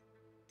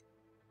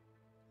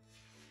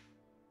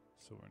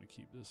 So we're going to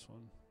keep this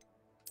one.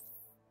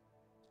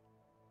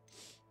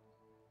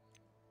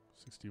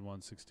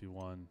 61,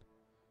 61,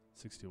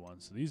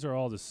 61. So these are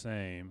all the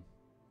same.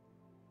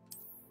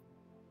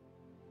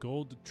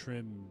 Gold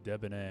trim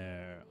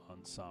debonair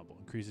ensemble.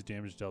 Increases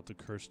damage dealt to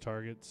cursed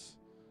targets.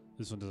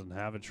 This one doesn't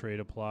have a trait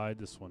applied.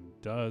 This one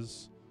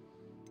does.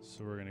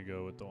 So we're going to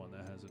go with the one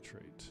that has a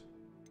trait.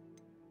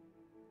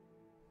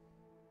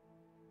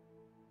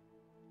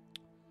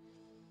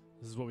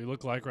 This is what we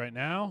look like right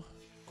now.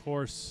 Of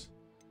course,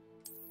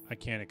 I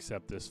can't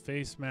accept this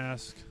face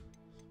mask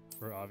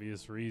for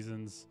obvious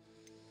reasons.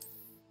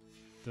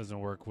 Doesn't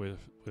work with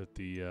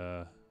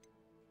the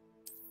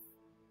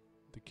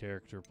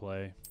character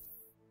play.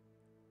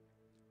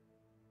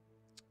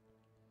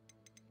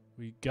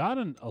 We got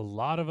a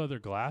lot of other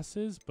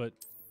glasses, but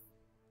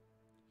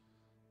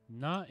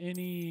not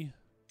any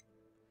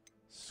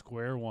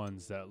square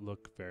ones that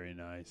look very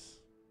nice.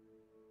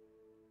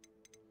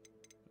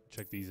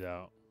 Check these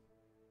out.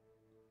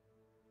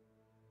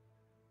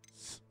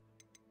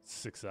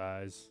 6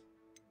 eyes.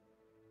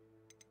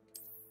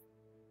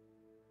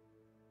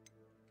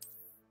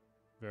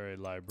 Very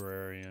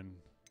librarian.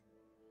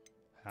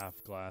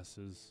 Half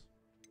glasses.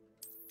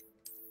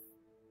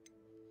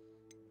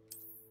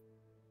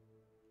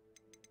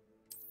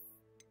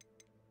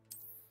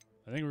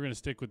 I think we're going to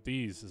stick with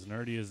these, as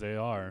nerdy as they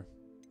are.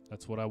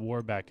 That's what I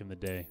wore back in the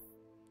day.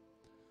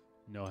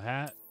 No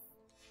hat.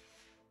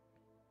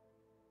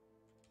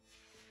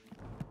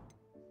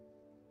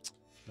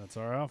 That's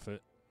our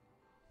outfit.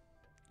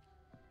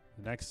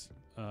 The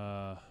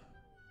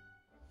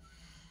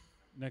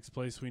next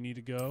place we need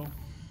to go.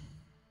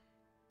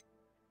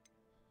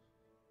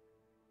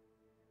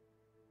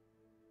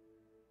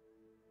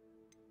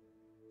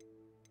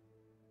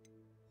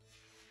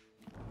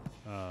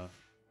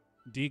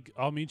 Deek,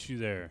 I'll meet you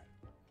there.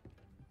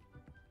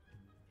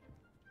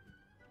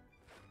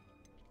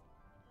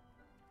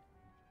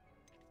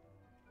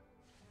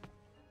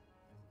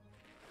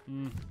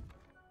 I'm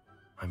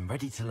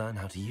ready to learn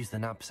how to use the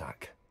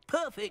knapsack.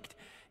 Perfect.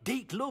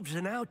 Deek loves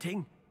an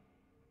outing.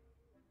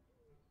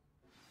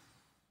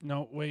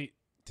 No, wait.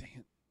 Dang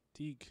it.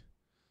 Deek.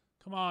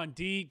 Come on,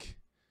 Deek.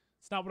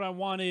 It's not what I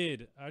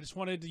wanted. I just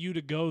wanted you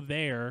to go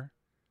there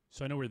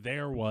so I know where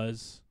there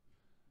was.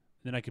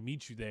 And then I could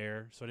meet you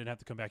there so I didn't have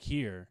to come back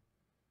here.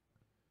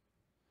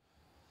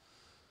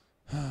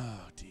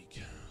 Oh,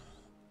 Deek.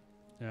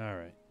 All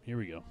right. Here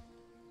we go.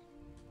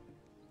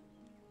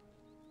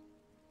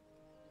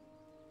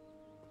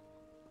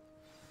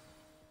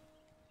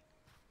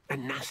 A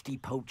nasty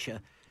poacher.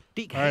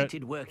 Deek All right.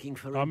 hated working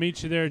for him. I'll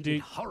meet you there, He did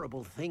Deek.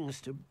 horrible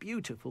things to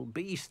beautiful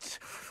beasts.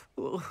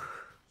 Oh.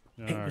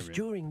 All It was right.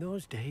 during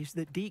those days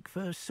that Deek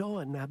first saw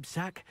a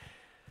knapsack.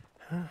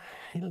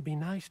 It'll be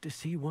nice to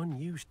see one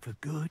used for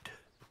good.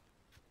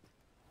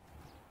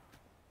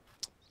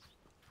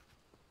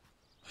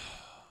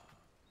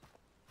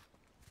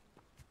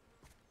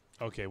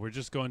 Okay, we're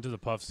just going to the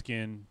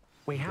puffskein.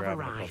 We have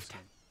grabbing the arrived.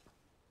 puffskein.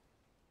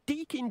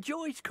 Deek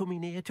enjoys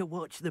coming here to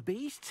watch the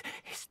beasts,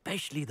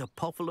 especially the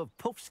puffle of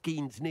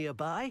puffskeins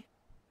nearby.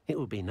 It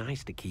will be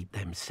nice to keep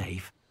them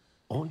safe.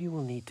 All you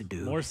will need to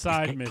do More is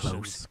side get missions.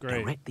 close,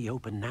 Great. direct the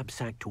open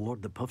knapsack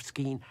toward the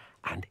puffskein,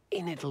 and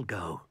in it'll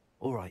go.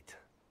 All right.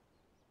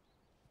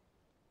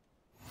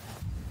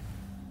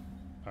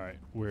 All right,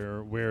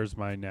 where's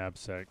my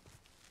knapsack?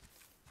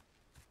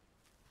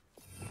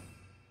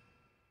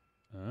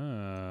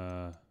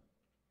 I'm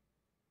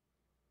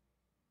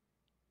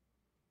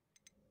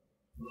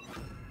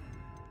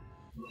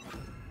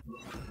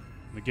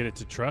gonna get it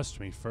to trust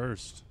me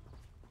first.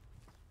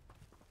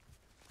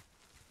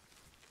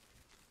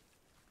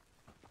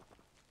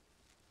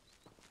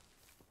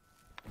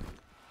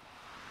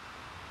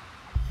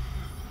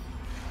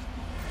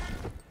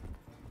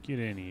 Get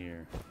in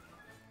here.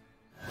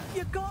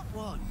 You got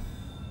one.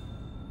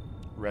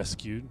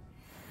 Rescued.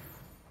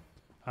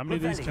 How many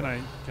of these can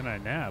I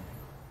nab?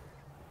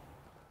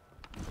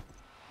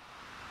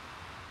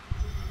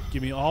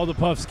 Give me all the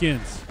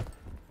puffskins.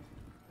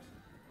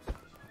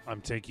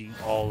 I'm taking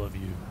all of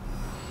you.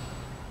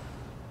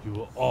 You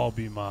will all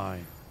be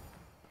mine.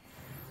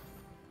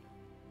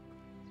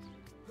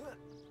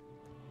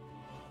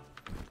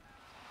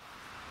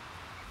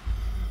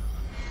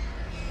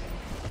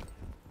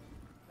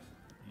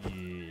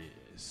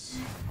 Yes.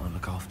 I'll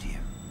look after you.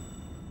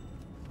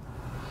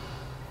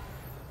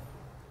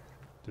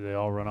 Do they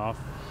all run off?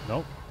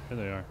 Nope. There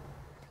they are.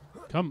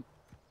 Come.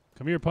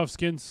 Come here,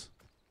 puffskins.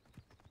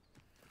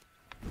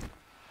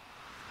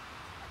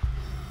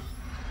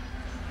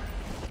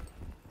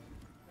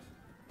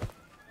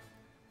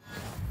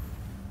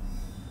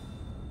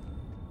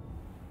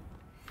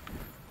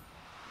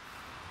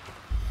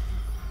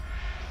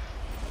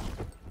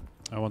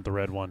 want the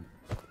red one.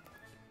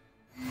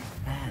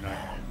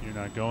 You're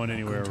not going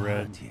anywhere,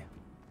 red.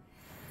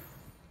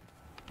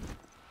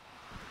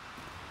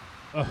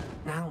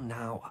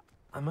 Now,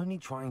 I'm only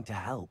trying to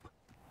help.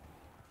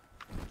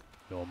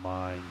 You're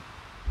mine.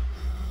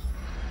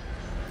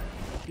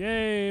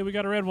 Yay, we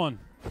got a red one.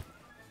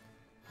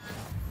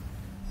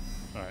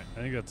 Alright, I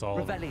think that's all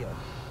of them. Revelio.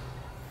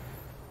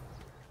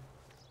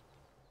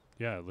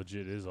 Yeah,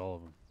 legit is all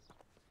of them.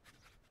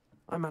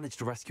 I managed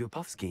to rescue a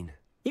puffskein.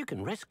 You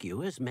can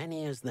rescue as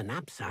many as the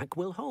Nab-sack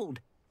will hold.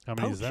 How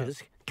many is that?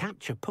 Poachers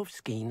capture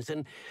puffskeins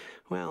and,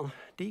 well,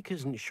 Deek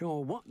isn't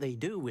sure what they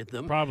do with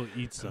them. Probably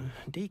eats them.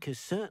 Deek is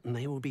certain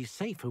they will be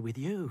safer with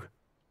you.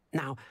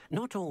 Now,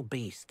 not all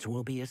beasts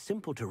will be as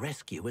simple to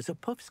rescue as a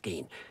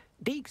puffskein.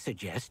 Deek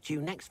suggests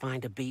you next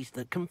find a beast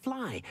that can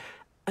fly.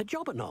 A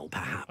jobberknoll, A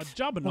perhaps.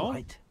 jobberknoll?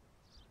 Right.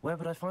 Where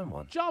would I find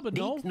one?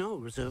 Jobberknoll? Deek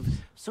knows of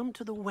some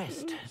to the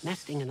west,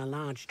 nesting in a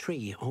large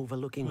tree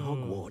overlooking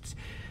Hogwarts.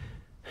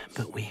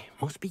 But we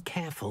must be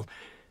careful.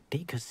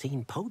 Deek has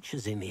seen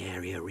poachers in the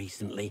area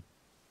recently.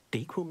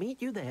 Deek will meet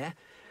you there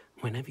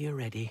whenever you're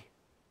ready.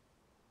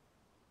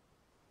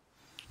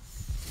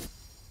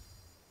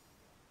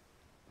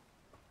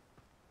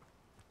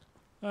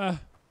 What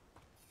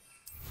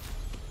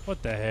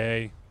the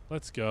hey?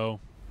 Let's go.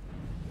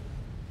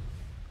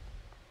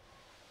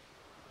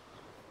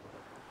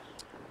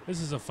 This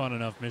is a fun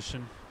enough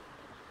mission.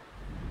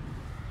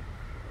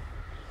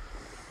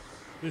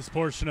 This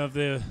portion of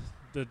the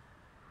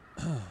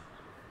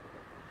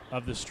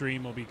of the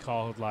stream will be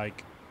called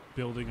like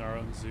building our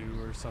own zoo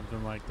or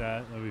something like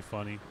that. That'd be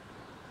funny.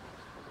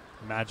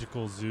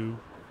 Magical zoo.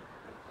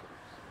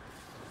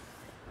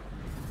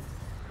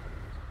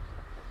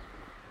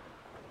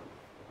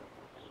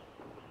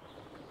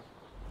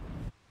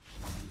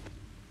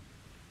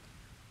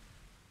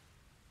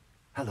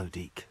 Hello,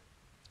 Deek.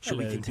 Shall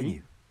Hello, we continue?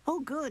 Deek. Oh,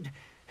 good.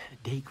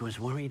 Deek was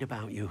worried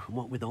about you,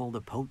 what with all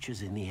the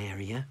poachers in the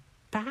area.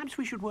 Perhaps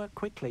we should work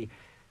quickly.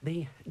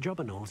 The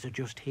jobberknolls are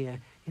just here,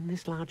 in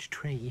this large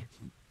tree.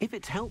 If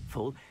it's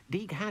helpful,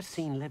 Deek has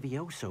seen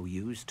Levioso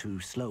used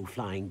to slow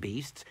flying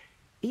beasts.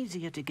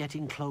 Easier to get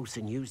in close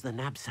and use the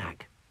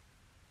Nab-sack.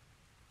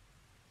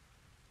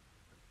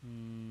 Do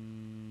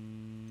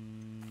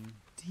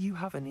you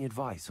have any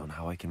advice on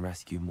how I can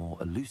rescue more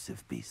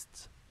elusive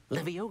beasts?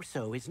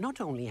 Levioso is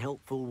not only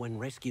helpful when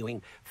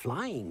rescuing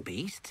flying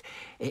beasts,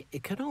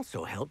 it can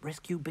also help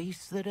rescue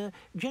beasts that are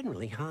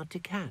generally hard to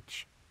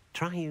catch.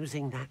 Try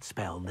using that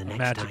spell the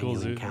next time you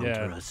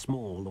encounter a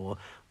small or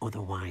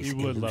otherwise You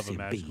would love a elusive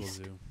magical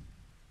beast.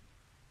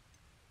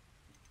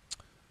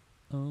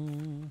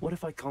 zoo. What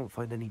if I can't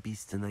find any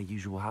beasts in their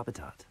usual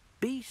habitat?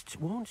 Beasts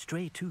won't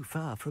stray too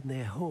far from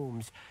their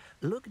homes.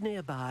 Look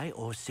nearby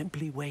or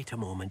simply wait a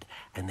moment,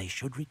 and they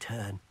should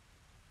return.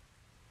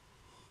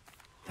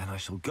 Then I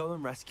shall go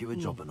and rescue a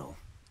jobberknoll.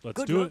 Let's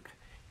Good do luck.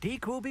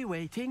 Deek will be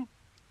waiting. it.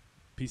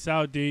 Peace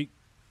out, Deek.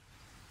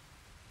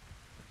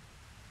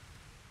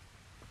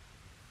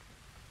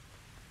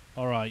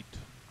 All right.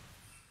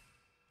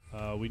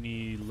 We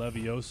need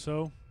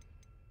Levioso.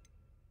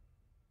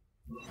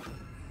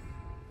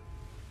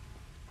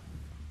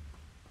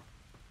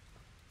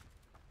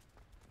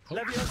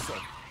 Levioso.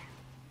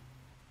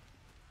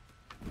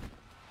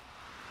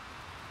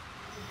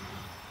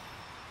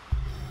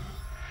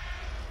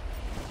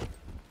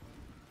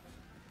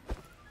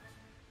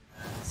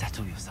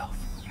 Settle yourself.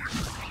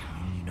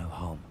 I mean you no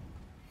harm.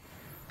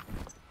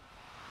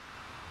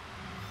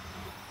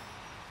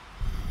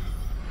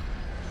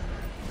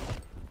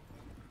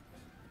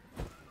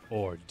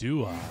 Or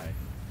do I?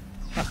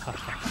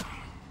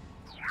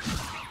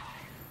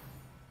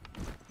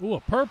 Ooh, a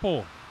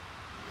purple.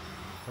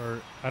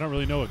 Or I don't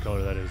really know what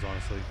color that is,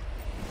 honestly.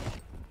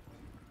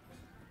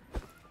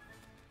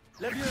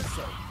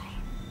 Levioso.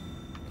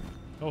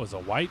 Oh, it's a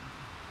white?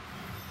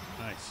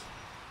 Nice.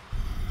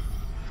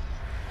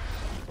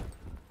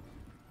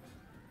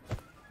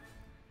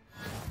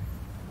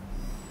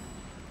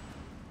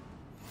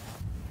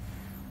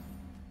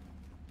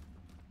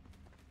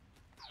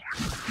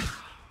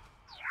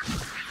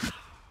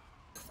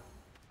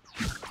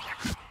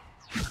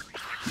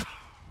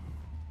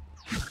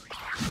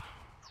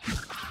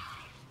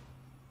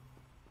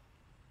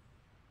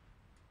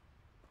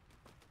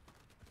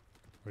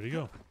 Where'd he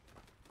go?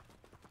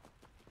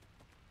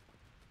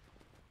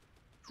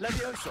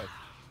 Levioso.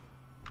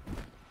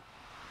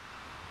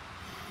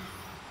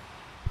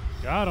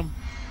 Got him.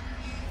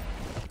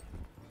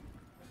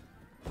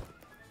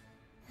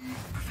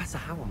 Professor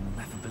Howard will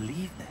never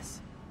believe this.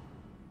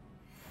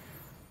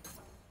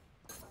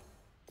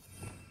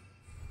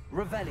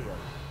 Revelio.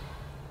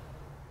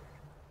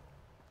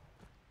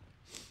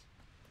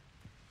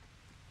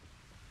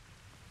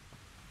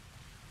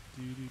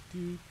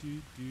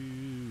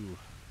 Do.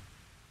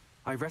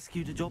 I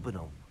rescued a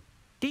jobberknoll.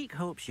 Deek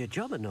hopes your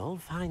jobberknoll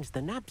finds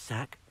the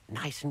Nab-sack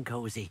nice and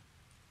cozy.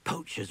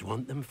 Poachers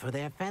want them for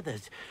their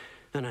feathers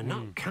and are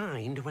not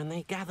kind when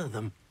they gather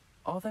them.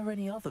 Are there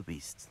any other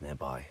beasts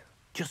nearby?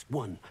 Just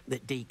one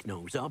that Deek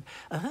knows of,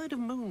 a herd of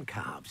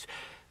mooncalves.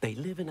 They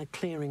live in a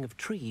clearing of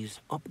trees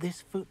up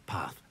this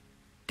footpath.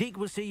 Deek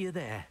will see you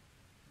there.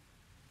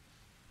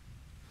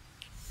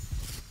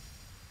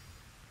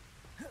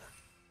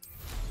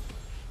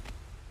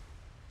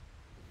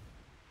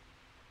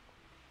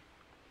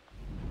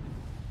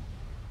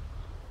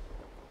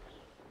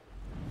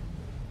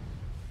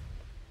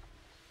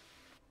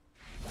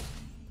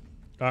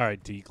 All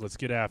right, Deek, let's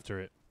get after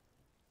it.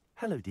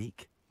 Hello,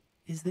 Deek.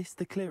 Is this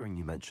the clearing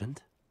you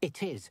mentioned?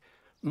 It is.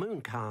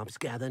 Mooncalves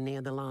gather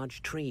near the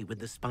large tree with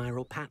the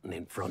spiral pattern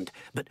in front,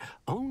 but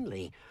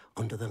only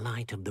under the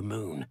light of the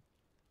moon.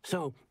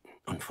 So,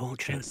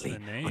 unfortunately,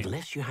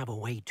 unless you have a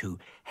way to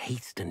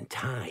hasten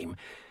time,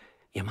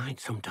 you might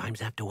sometimes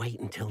have to wait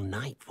until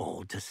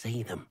nightfall to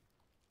see them.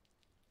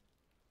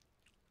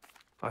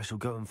 I shall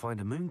go and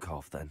find a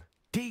mooncalf then.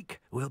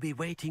 Deek will be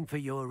waiting for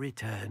your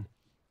return.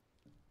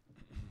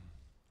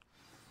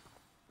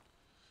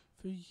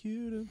 For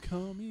you to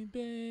call me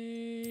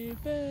baby.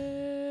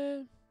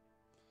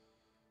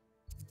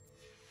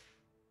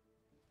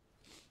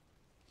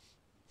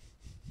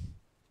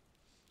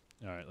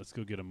 All right, let's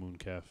go get a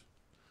mooncalf.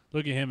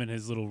 Look at him in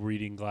his little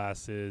reading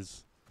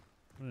glasses.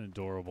 What an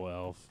adorable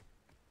elf.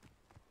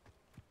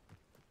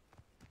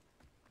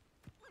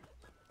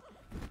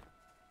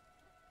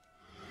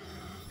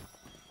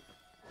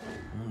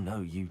 Oh,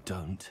 no, you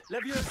don't.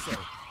 Levioso.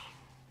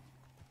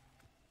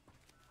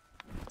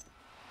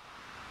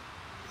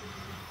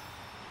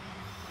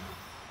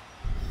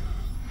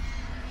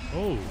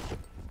 Oh,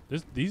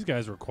 these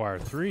guys require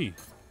 3.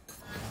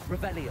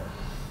 Revelio.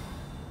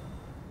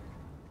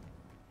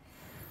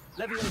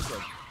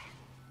 Levioso.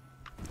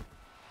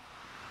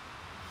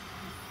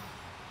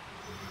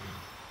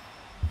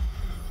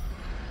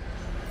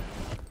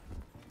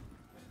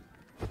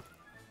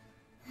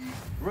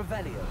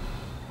 Revelio.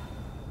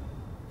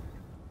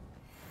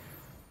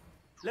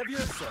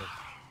 Levioso.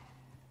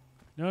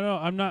 No,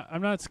 I'm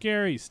not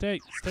scary. Stay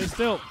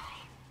still.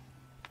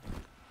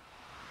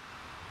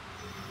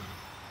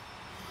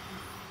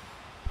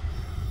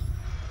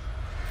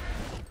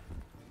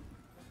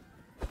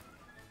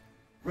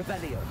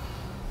 Revelio.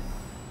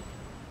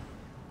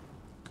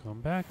 Come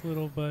back,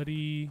 little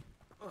buddy.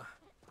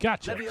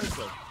 Gotcha.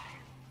 Levioso.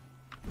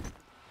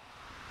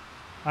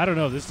 I don't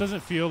know. This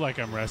doesn't feel like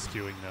I'm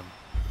rescuing them.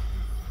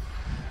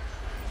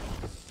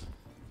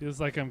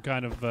 Feels like I'm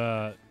kind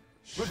of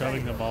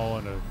shoving them all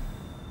in a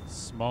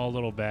small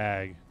little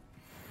bag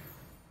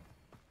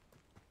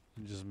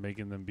and just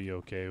making them be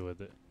okay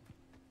with it.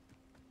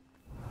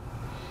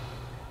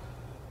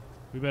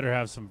 We better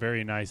have some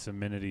very nice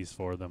amenities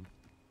for them.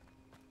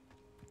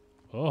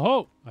 Oh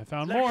ho! I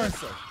found more.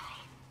 There.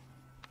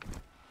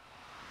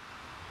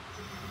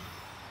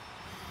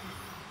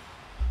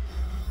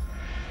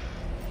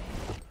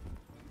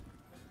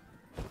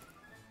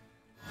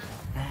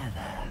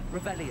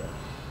 Revelio.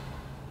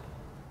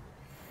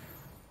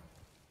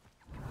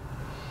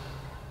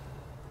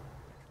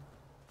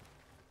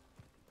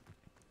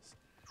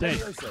 Stay.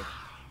 Levioso.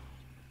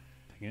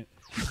 Dang it.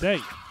 Stay.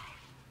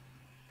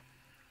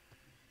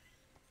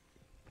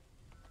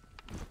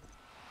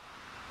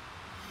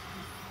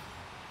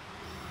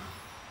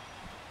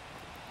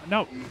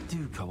 No.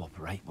 Do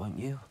cooperate, won't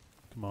you?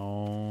 Come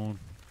on.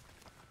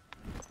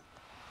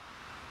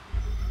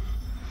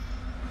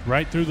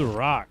 Right through the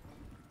rock.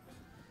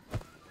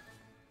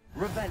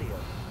 Revelio.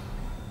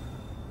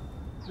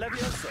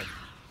 Levioso.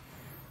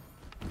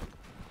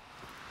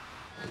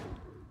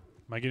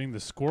 Am I getting the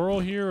squirrel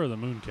here or the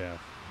mooncalf?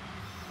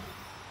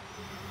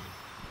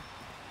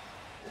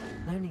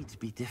 No need to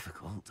be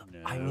difficult. No.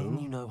 I mean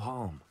you no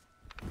harm.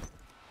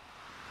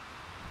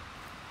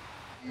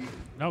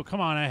 No,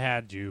 come on, I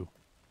had you.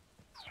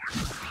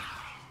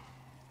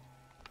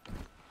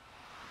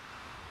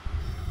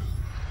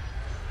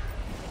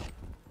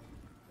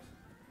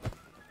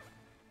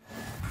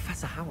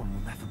 Professor Howard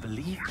will never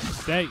believe me.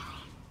 Stay.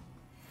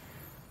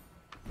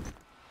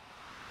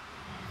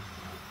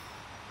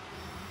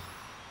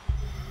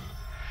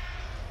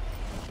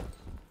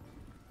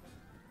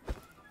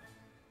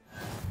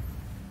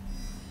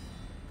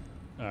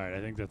 Alright,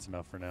 I think that's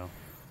enough for now.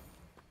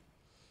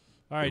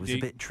 Alright, It was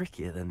Deek. a bit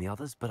trickier than the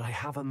others, but I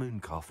have a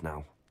mooncalf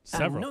now.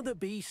 Several. Another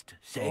beast,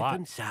 safe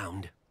and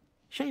sound.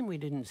 Shame we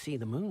didn't see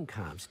the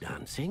mooncalves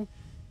dancing.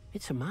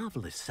 It's a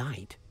marvelous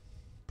sight.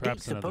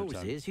 Perhaps Deek another time.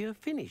 supposes you're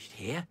finished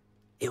here.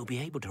 He'll be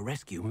able to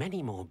rescue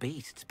many more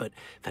beasts, but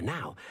for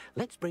now,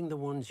 let's bring the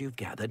ones you've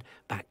gathered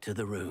back to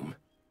the room.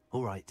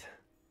 All right.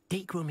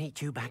 Deek will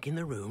meet you back in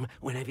the room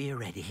whenever you're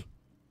ready.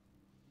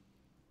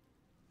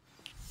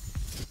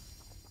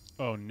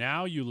 Oh,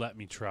 now you let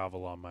me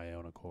travel on my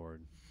own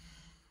accord.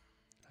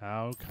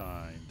 How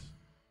kind.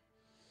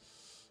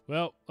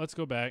 Well, let's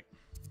go back.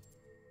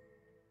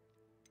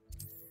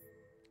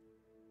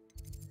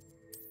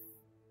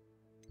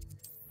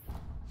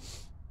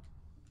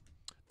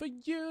 For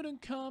you to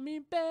call me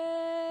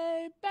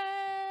baby,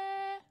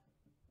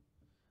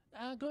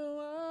 I go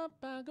up,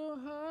 I go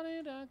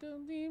hearted, I go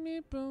leave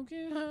me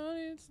broken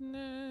hearted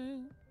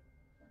tonight.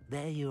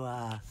 There you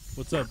are.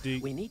 What's up,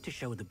 Deek? We need to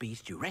show the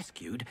beast you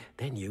rescued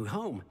their new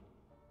home.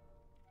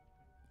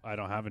 I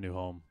don't have a new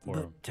home for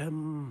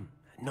them.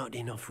 But, not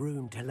enough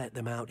room to let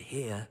them out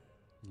here.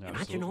 Imagine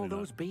Absolutely all not.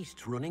 those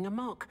beasts running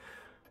amok.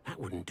 That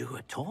wouldn't do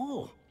at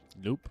all.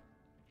 Nope.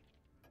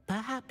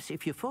 Perhaps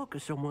if you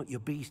focus on what your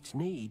beasts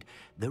need,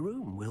 the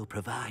room will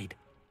provide.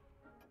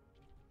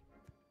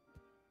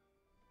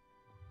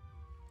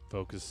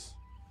 Focus.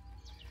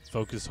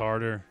 Focus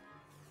harder.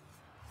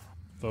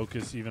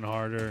 Focus even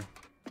harder.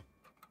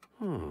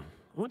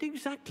 What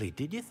exactly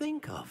did you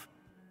think of?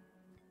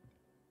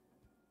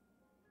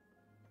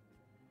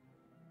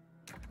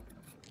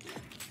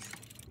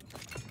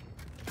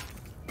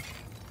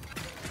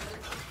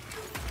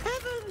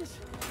 Heavens!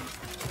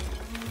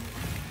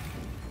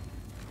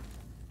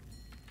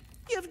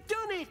 You've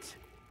done it!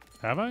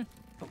 Have I?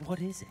 But what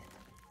is it?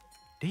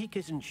 Deek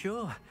isn't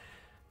sure.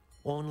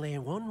 Only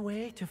one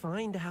way to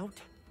find out.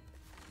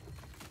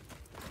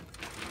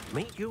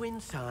 Meet you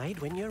inside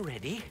when you're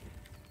ready.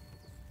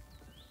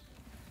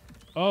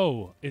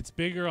 Oh, it's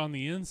bigger on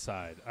the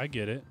inside. I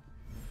get it.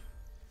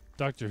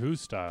 Doctor Who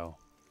style.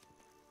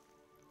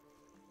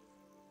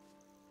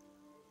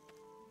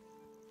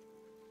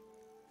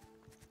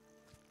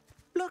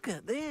 Look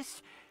at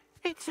this.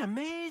 It's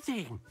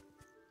amazing.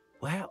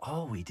 Where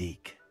are we,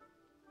 Deek?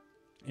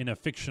 In a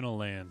fictional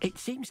land. It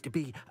seems to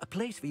be a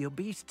place for your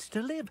beasts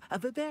to live, a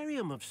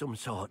vivarium of some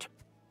sort.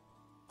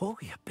 Oh,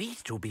 your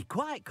beasts will be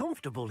quite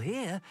comfortable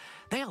here.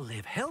 They'll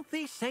live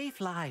healthy, safe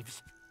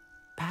lives.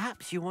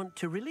 Perhaps you want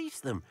to release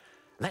them,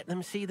 let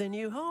them see their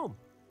new home.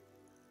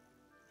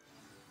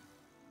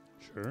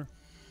 Sure.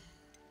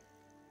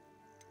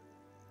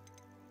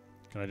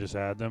 Can I just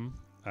add them?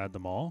 Add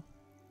them all?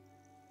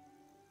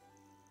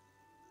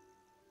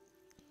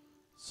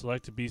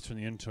 Select a beast from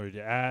the inventory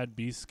to add.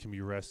 Beasts can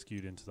be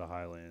rescued into the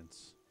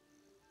Highlands.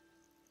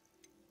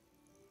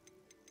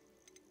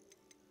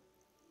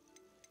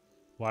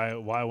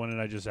 Why wouldn't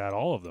I just add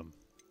all of them?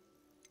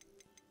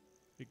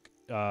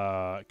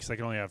 Because I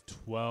can only have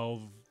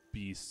 12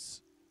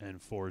 beasts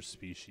and 4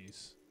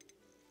 species.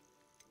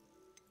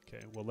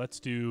 Okay, well, let's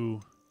do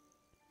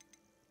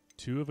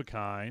 2 of a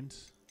kind.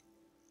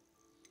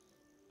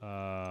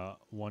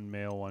 1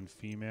 male, 1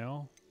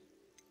 female.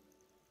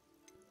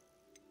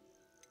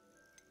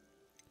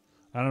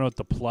 I don't know what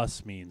the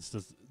plus means.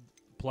 Does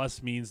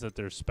plus means that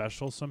they're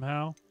special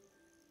somehow?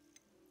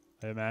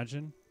 I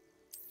imagine.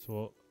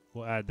 So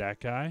we'll add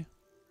that guy.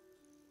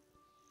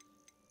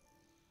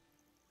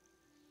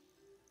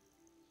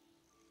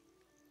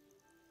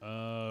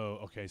 Oh,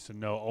 okay. So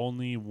no,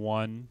 only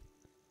one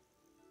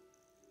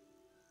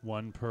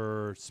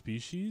per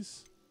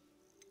species.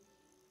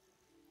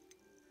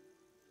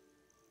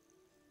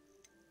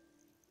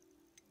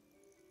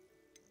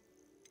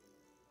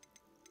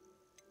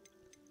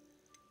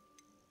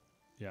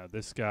 Yeah,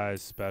 this guy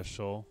is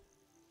special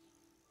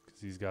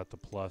because he's got the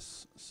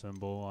plus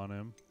symbol on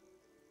him.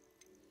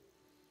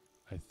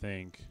 I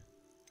think.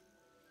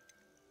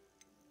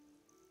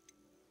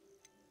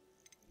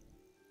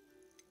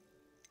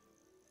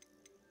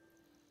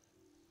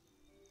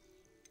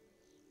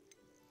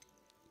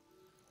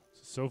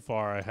 So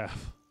far I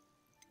have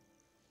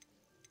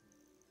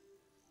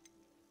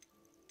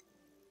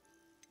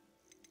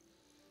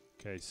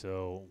okay,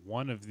 so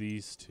one of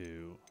these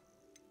 2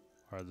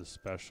 are the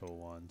special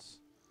ones.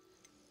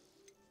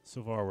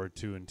 So far we're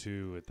 2 and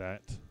 2 with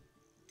that.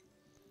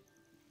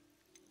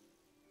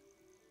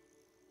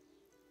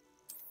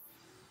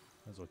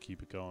 Might as well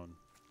keep it going.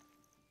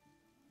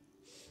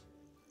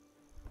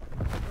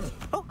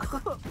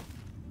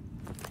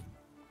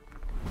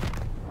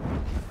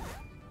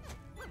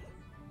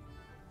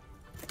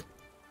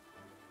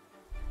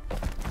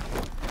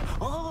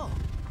 Oh!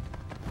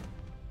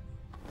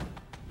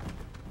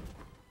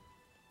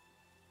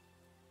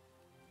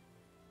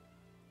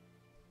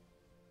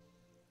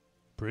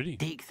 Pretty.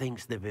 Deek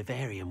thinks the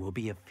vivarium will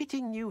be a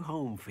fitting new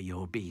home for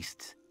your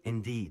beasts.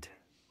 Indeed.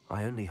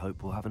 I only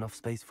hope we'll have enough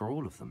space for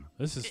all of them.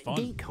 This is fun.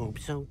 Deek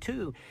hopes so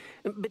too.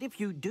 But if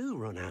you do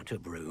run out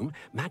of room,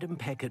 Madam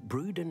Peck at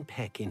Brood and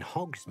Peck in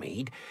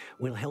Hogsmeade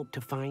will help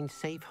to find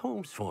safe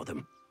homes for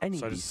them. Any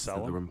So I just beasts sell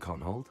that the them? room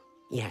can't hold?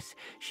 Yes,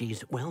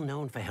 she's well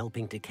known for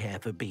helping to care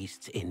for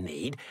beasts in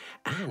need,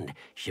 and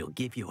she'll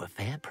give you a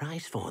fair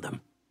price for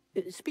them.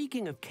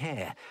 Speaking of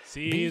care,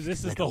 See, beasts this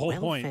is that the are whole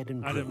point. well-fed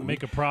and I didn't groomed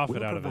make a profit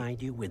will out of it. provide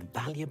you with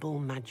valuable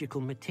magical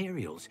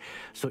materials,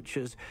 such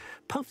as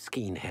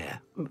puffskein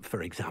hair,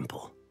 for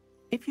example.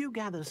 If you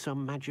gather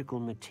some magical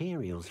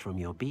materials from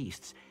your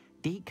beasts,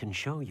 Deek can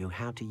show you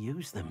how to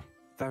use them.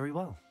 Very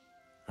well.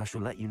 I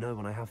shall let you know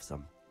when I have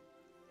some.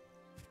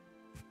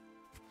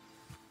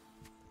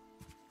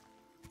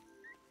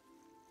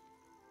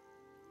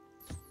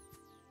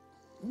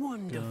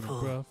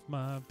 Wonderful. Gonna brush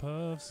my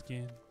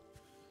puffskein.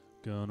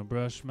 Gonna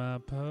brush my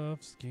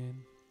puffskein.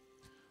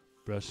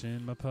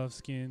 Brushing my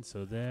puffskein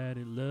so that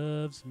it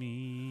loves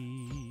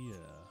me. Yeah.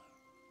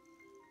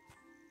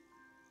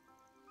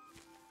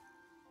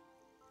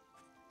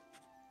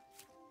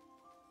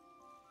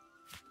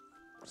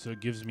 So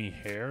it gives me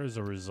hair as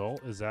a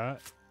result? Is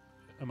that...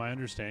 Am I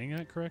understanding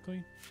that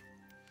correctly?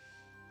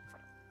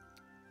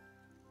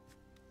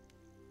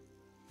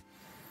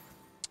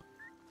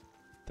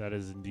 That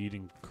is indeed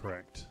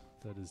incorrect.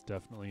 That is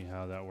definitely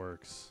how that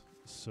works.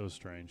 So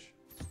strange.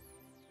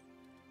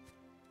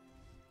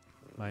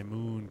 My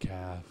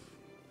mooncalf.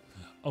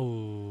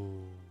 Oh.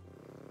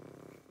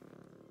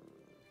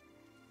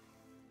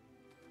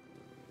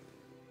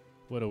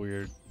 What a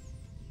weird.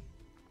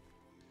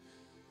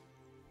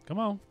 Come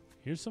on.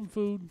 Here's some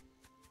food.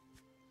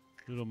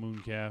 Little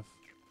mooncalf.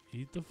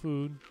 Eat the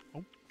food.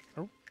 Oh.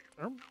 Oh.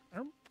 Oh.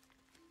 Oh.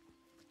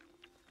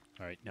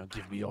 All right, now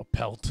give me your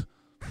pelt.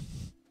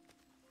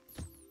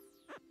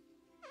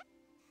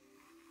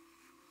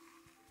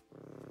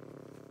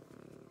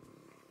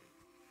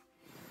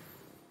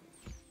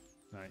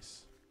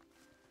 Nice.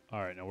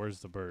 All right, now where's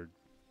the bird?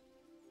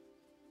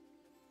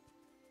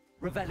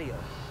 Revelio.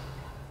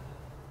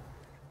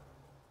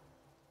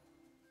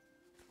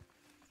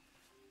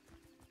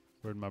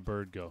 Where'd my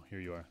bird go? Here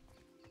you are.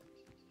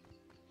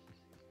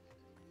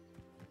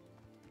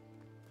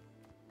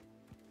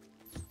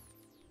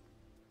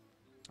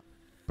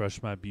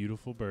 Brush my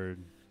beautiful bird.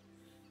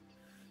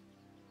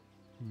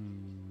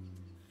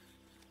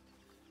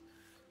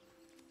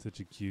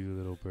 Such a cute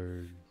little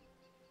bird.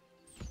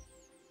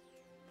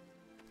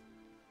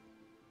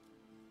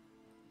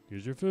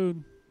 Here's your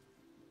food.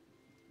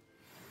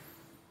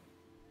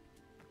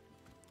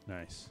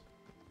 Nice.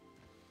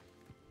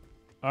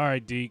 All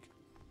right, Deek.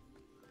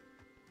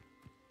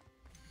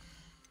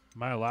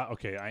 Am I allowed?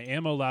 Okay, I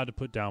am allowed to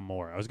put down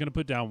more. I was going to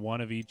put down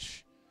one of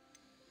each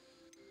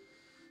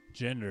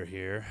gender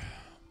here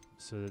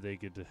so that they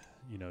could,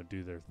 you know,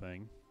 do their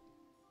thing.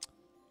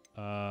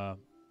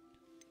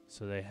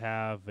 So they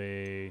have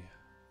a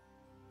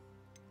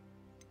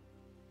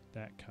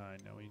that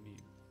kind. Now we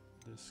need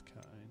this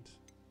kind.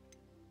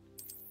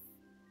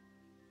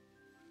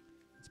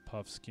 It's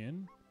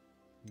puffskein.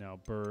 Now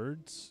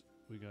birds.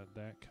 We got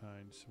that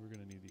kind, so we're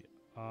going to need the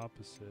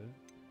opposite.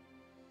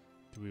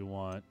 Do we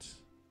want...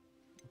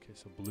 Okay,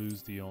 so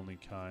blue's the only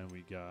kind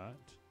we got.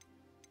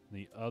 And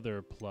the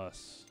other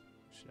plus.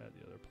 We should add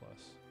the other plus.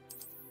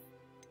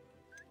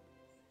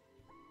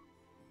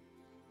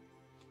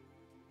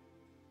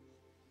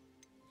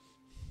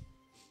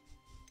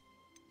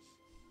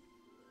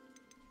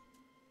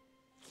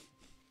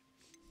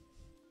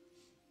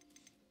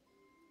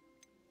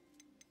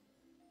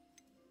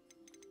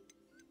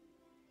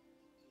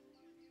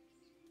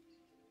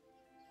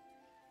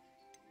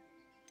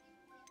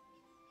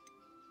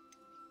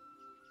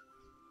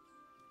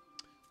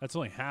 That's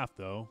only half,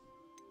 though.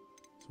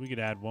 So we could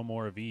add one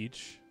more of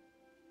each.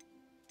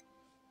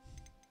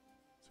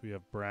 So we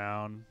have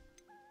brown.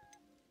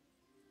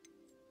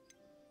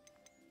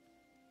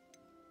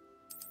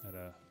 Add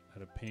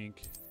a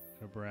pink,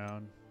 and a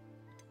brown.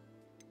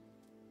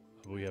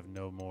 But we have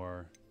no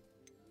more.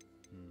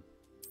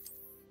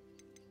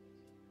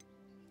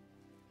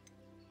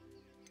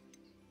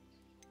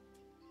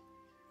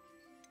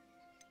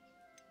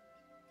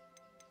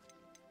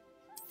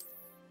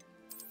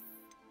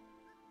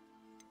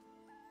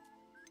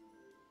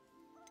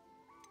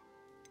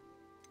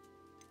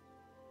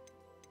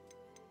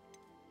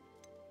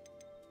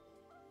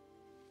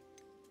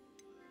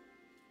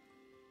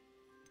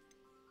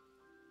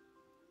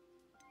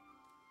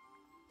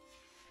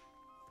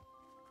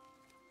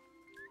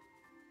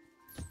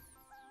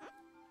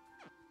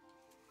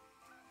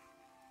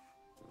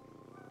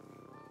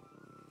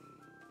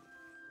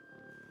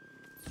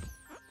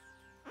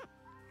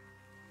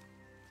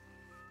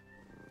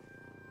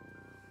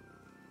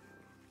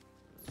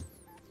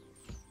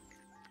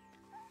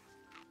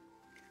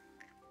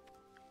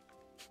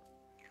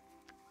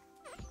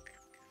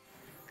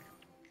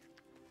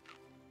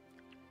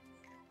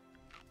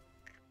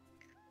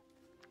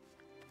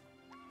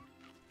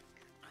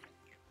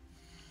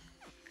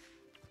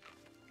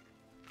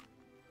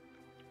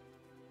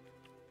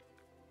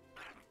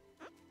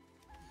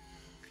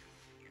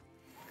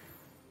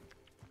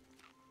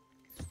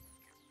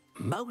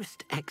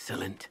 Most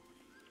excellent.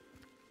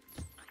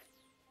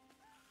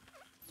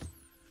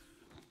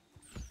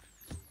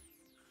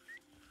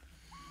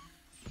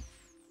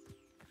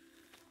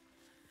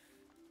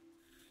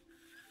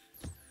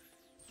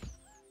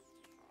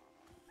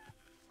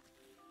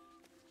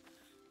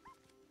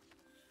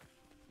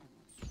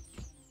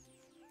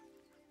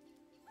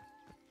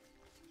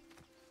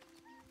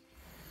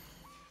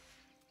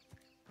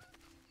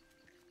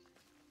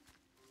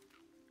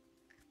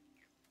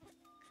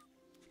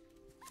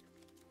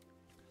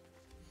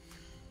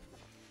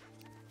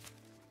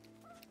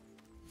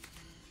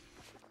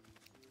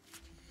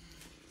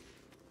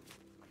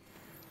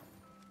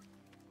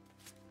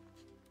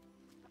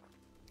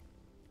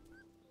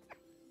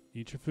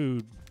 Eat your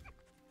food.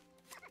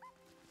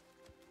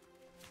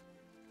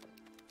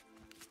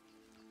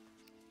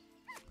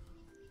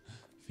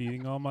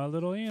 Feeding all my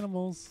little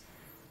animals.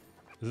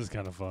 This is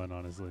kind of fun,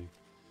 honestly.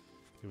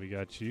 Okay, we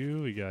got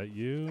you, we got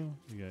you,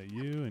 we got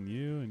you, and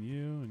you, and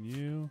you, and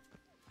you,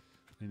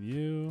 and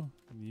you,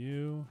 and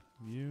you,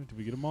 and you. Did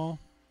we get them all?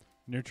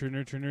 Nurture,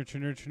 nurture, nurture,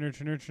 nurture,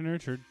 nurture, nurture,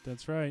 nurtured.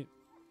 That's right.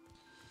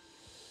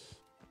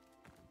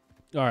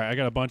 All right, I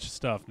got a bunch of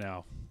stuff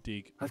now,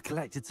 Deek. I've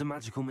collected some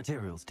magical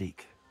materials,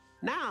 Deek.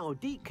 Now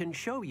Deek can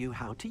show you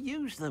how to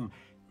use them.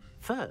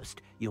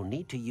 First, you'll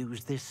need to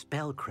use this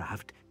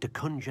spellcraft to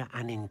conjure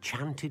an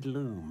enchanted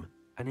loom.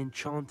 An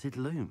enchanted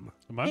loom?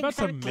 Am I about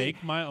to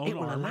make my own It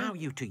will armor? allow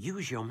you to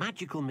use your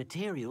magical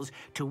materials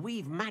to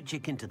weave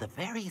magic into the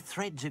very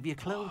threads of your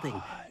clothing,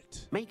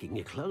 What? making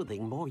your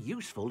clothing more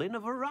useful in a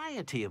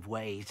variety of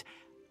ways.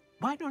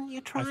 Why don't you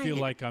try I feel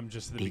it? like I'm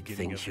just at the Deek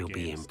beginning thinks of the you'll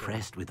game. be still.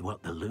 impressed with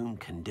what the loom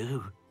can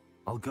do.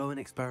 I'll go and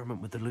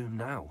experiment with the loom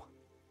now.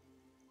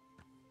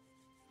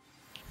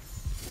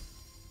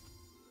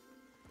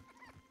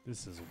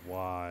 This is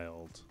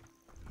wild.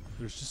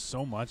 There's just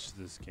so much to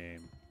this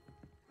game.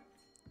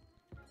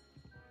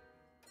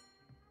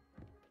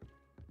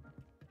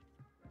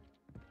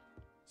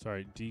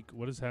 Sorry, Deek,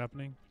 what is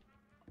happening?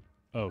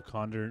 Oh,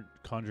 conjure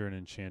an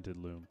enchanted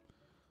loom.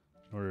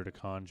 In order to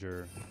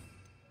conjure,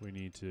 we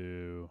need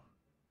to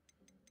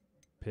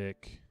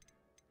pick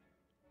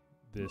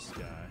this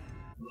guy.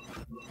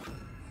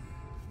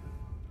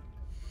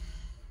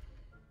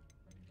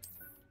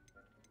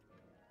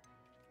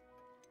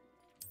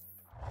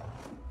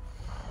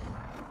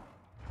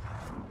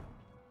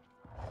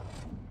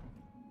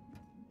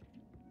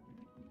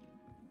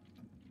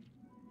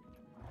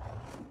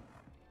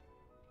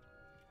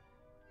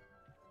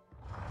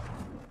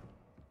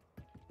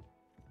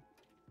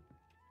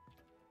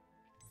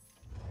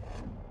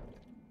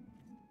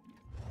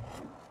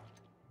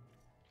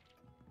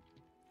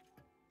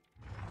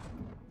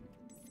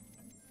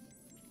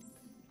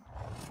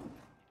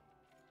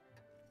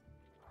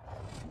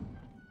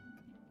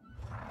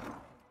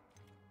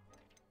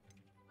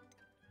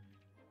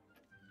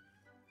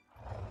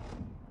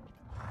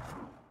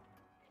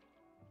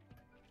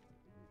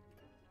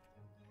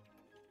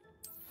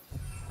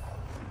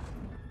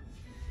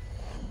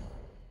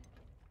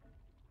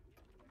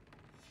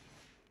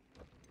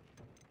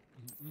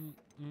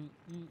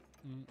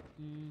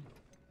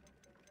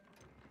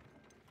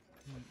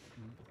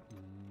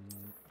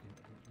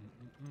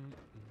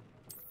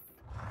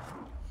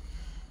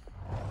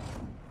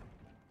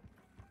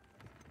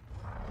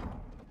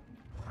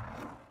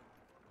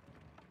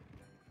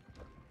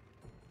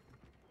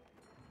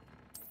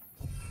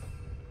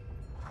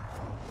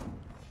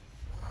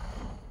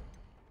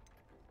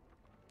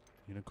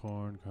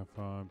 Unicorn,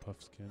 Carfon,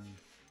 Puffskein.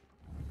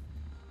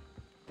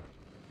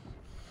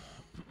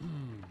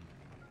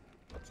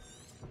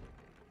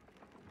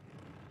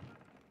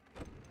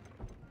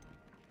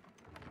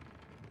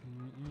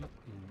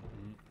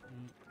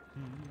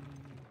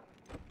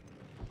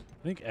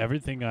 I think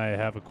everything I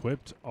have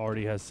equipped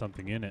already has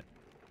something in it.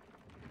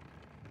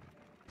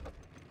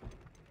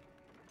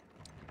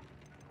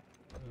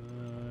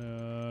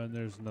 And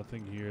there's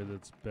nothing here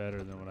that's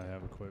better than what I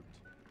have equipped.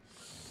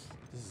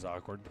 This is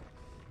awkward.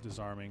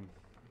 Disarming.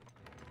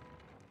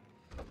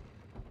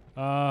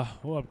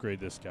 We'll upgrade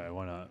this guy.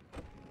 Why not?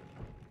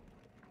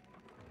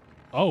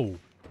 Oh.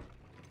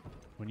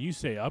 When you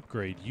say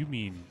upgrade, you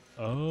mean...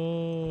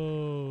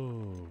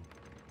 Oh.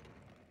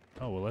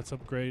 Oh, well, let's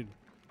upgrade...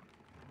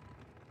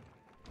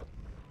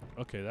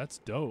 Okay, that's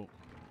dope.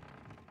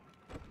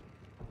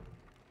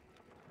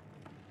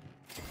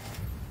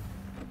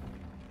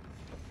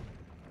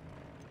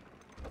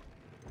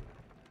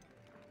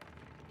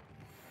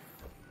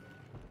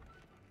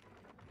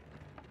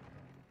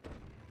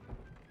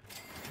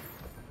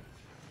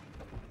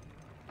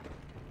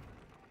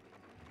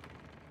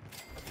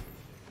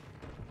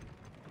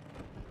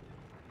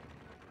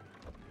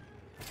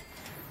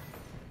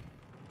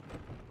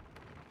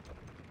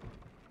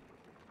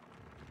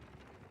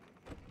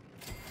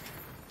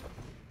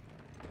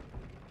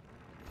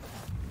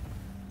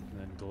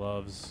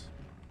 Gloves.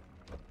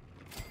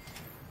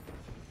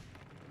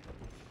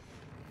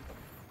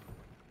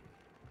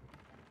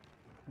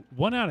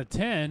 One out of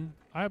 10.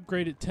 I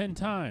upgraded 10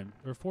 times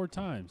or 4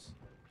 times.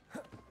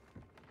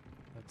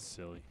 That's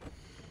silly.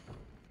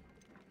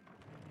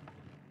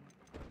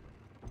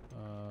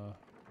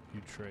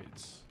 Few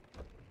traits.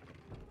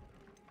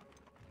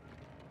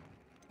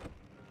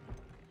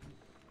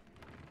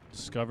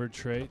 Discovered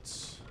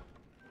traits.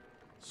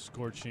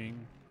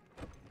 Scorching.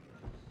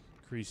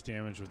 Increase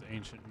damage with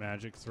ancient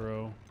magic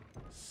throw.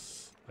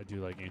 I do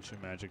like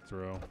ancient magic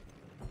throw.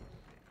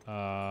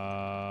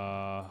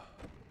 I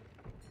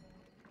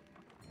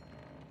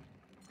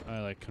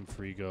like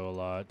Confrigo a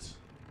lot.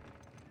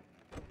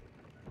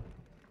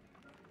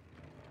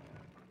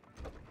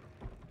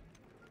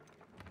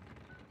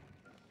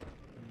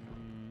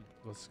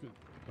 Let's go.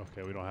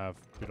 Okay, we don't have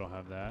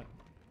that.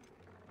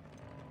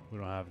 We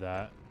don't have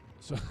that.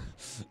 So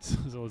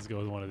so let's go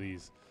with one of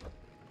these.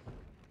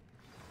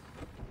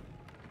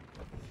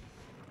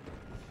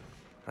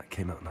 That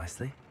came out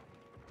nicely.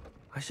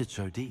 I should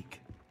show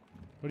Deek.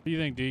 What do you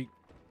think, Deek?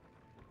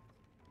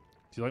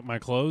 Do you like my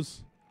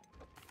clothes?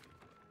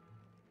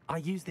 I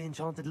use the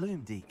enchanted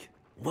loom, Deek.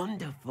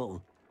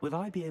 Wonderful. Will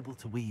I be able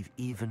to weave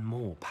even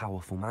more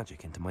powerful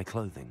magic into my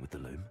clothing with the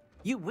loom?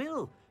 You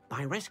will,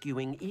 by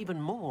rescuing even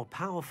more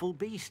powerful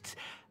beasts.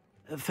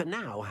 For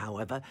now,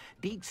 however,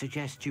 Deek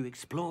suggests you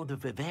explore the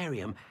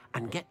vivarium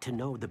and get to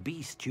know the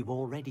beasts you've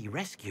already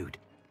rescued.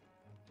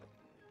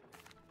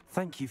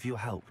 Thank you for your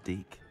help,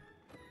 Deek.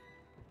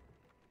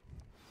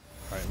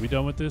 All right, we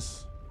done with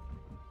this?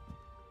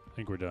 I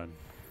think we're done.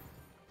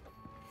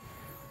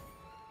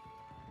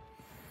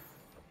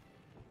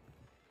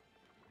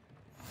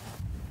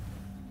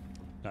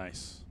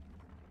 Nice.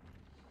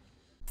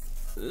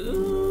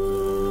 Ooh.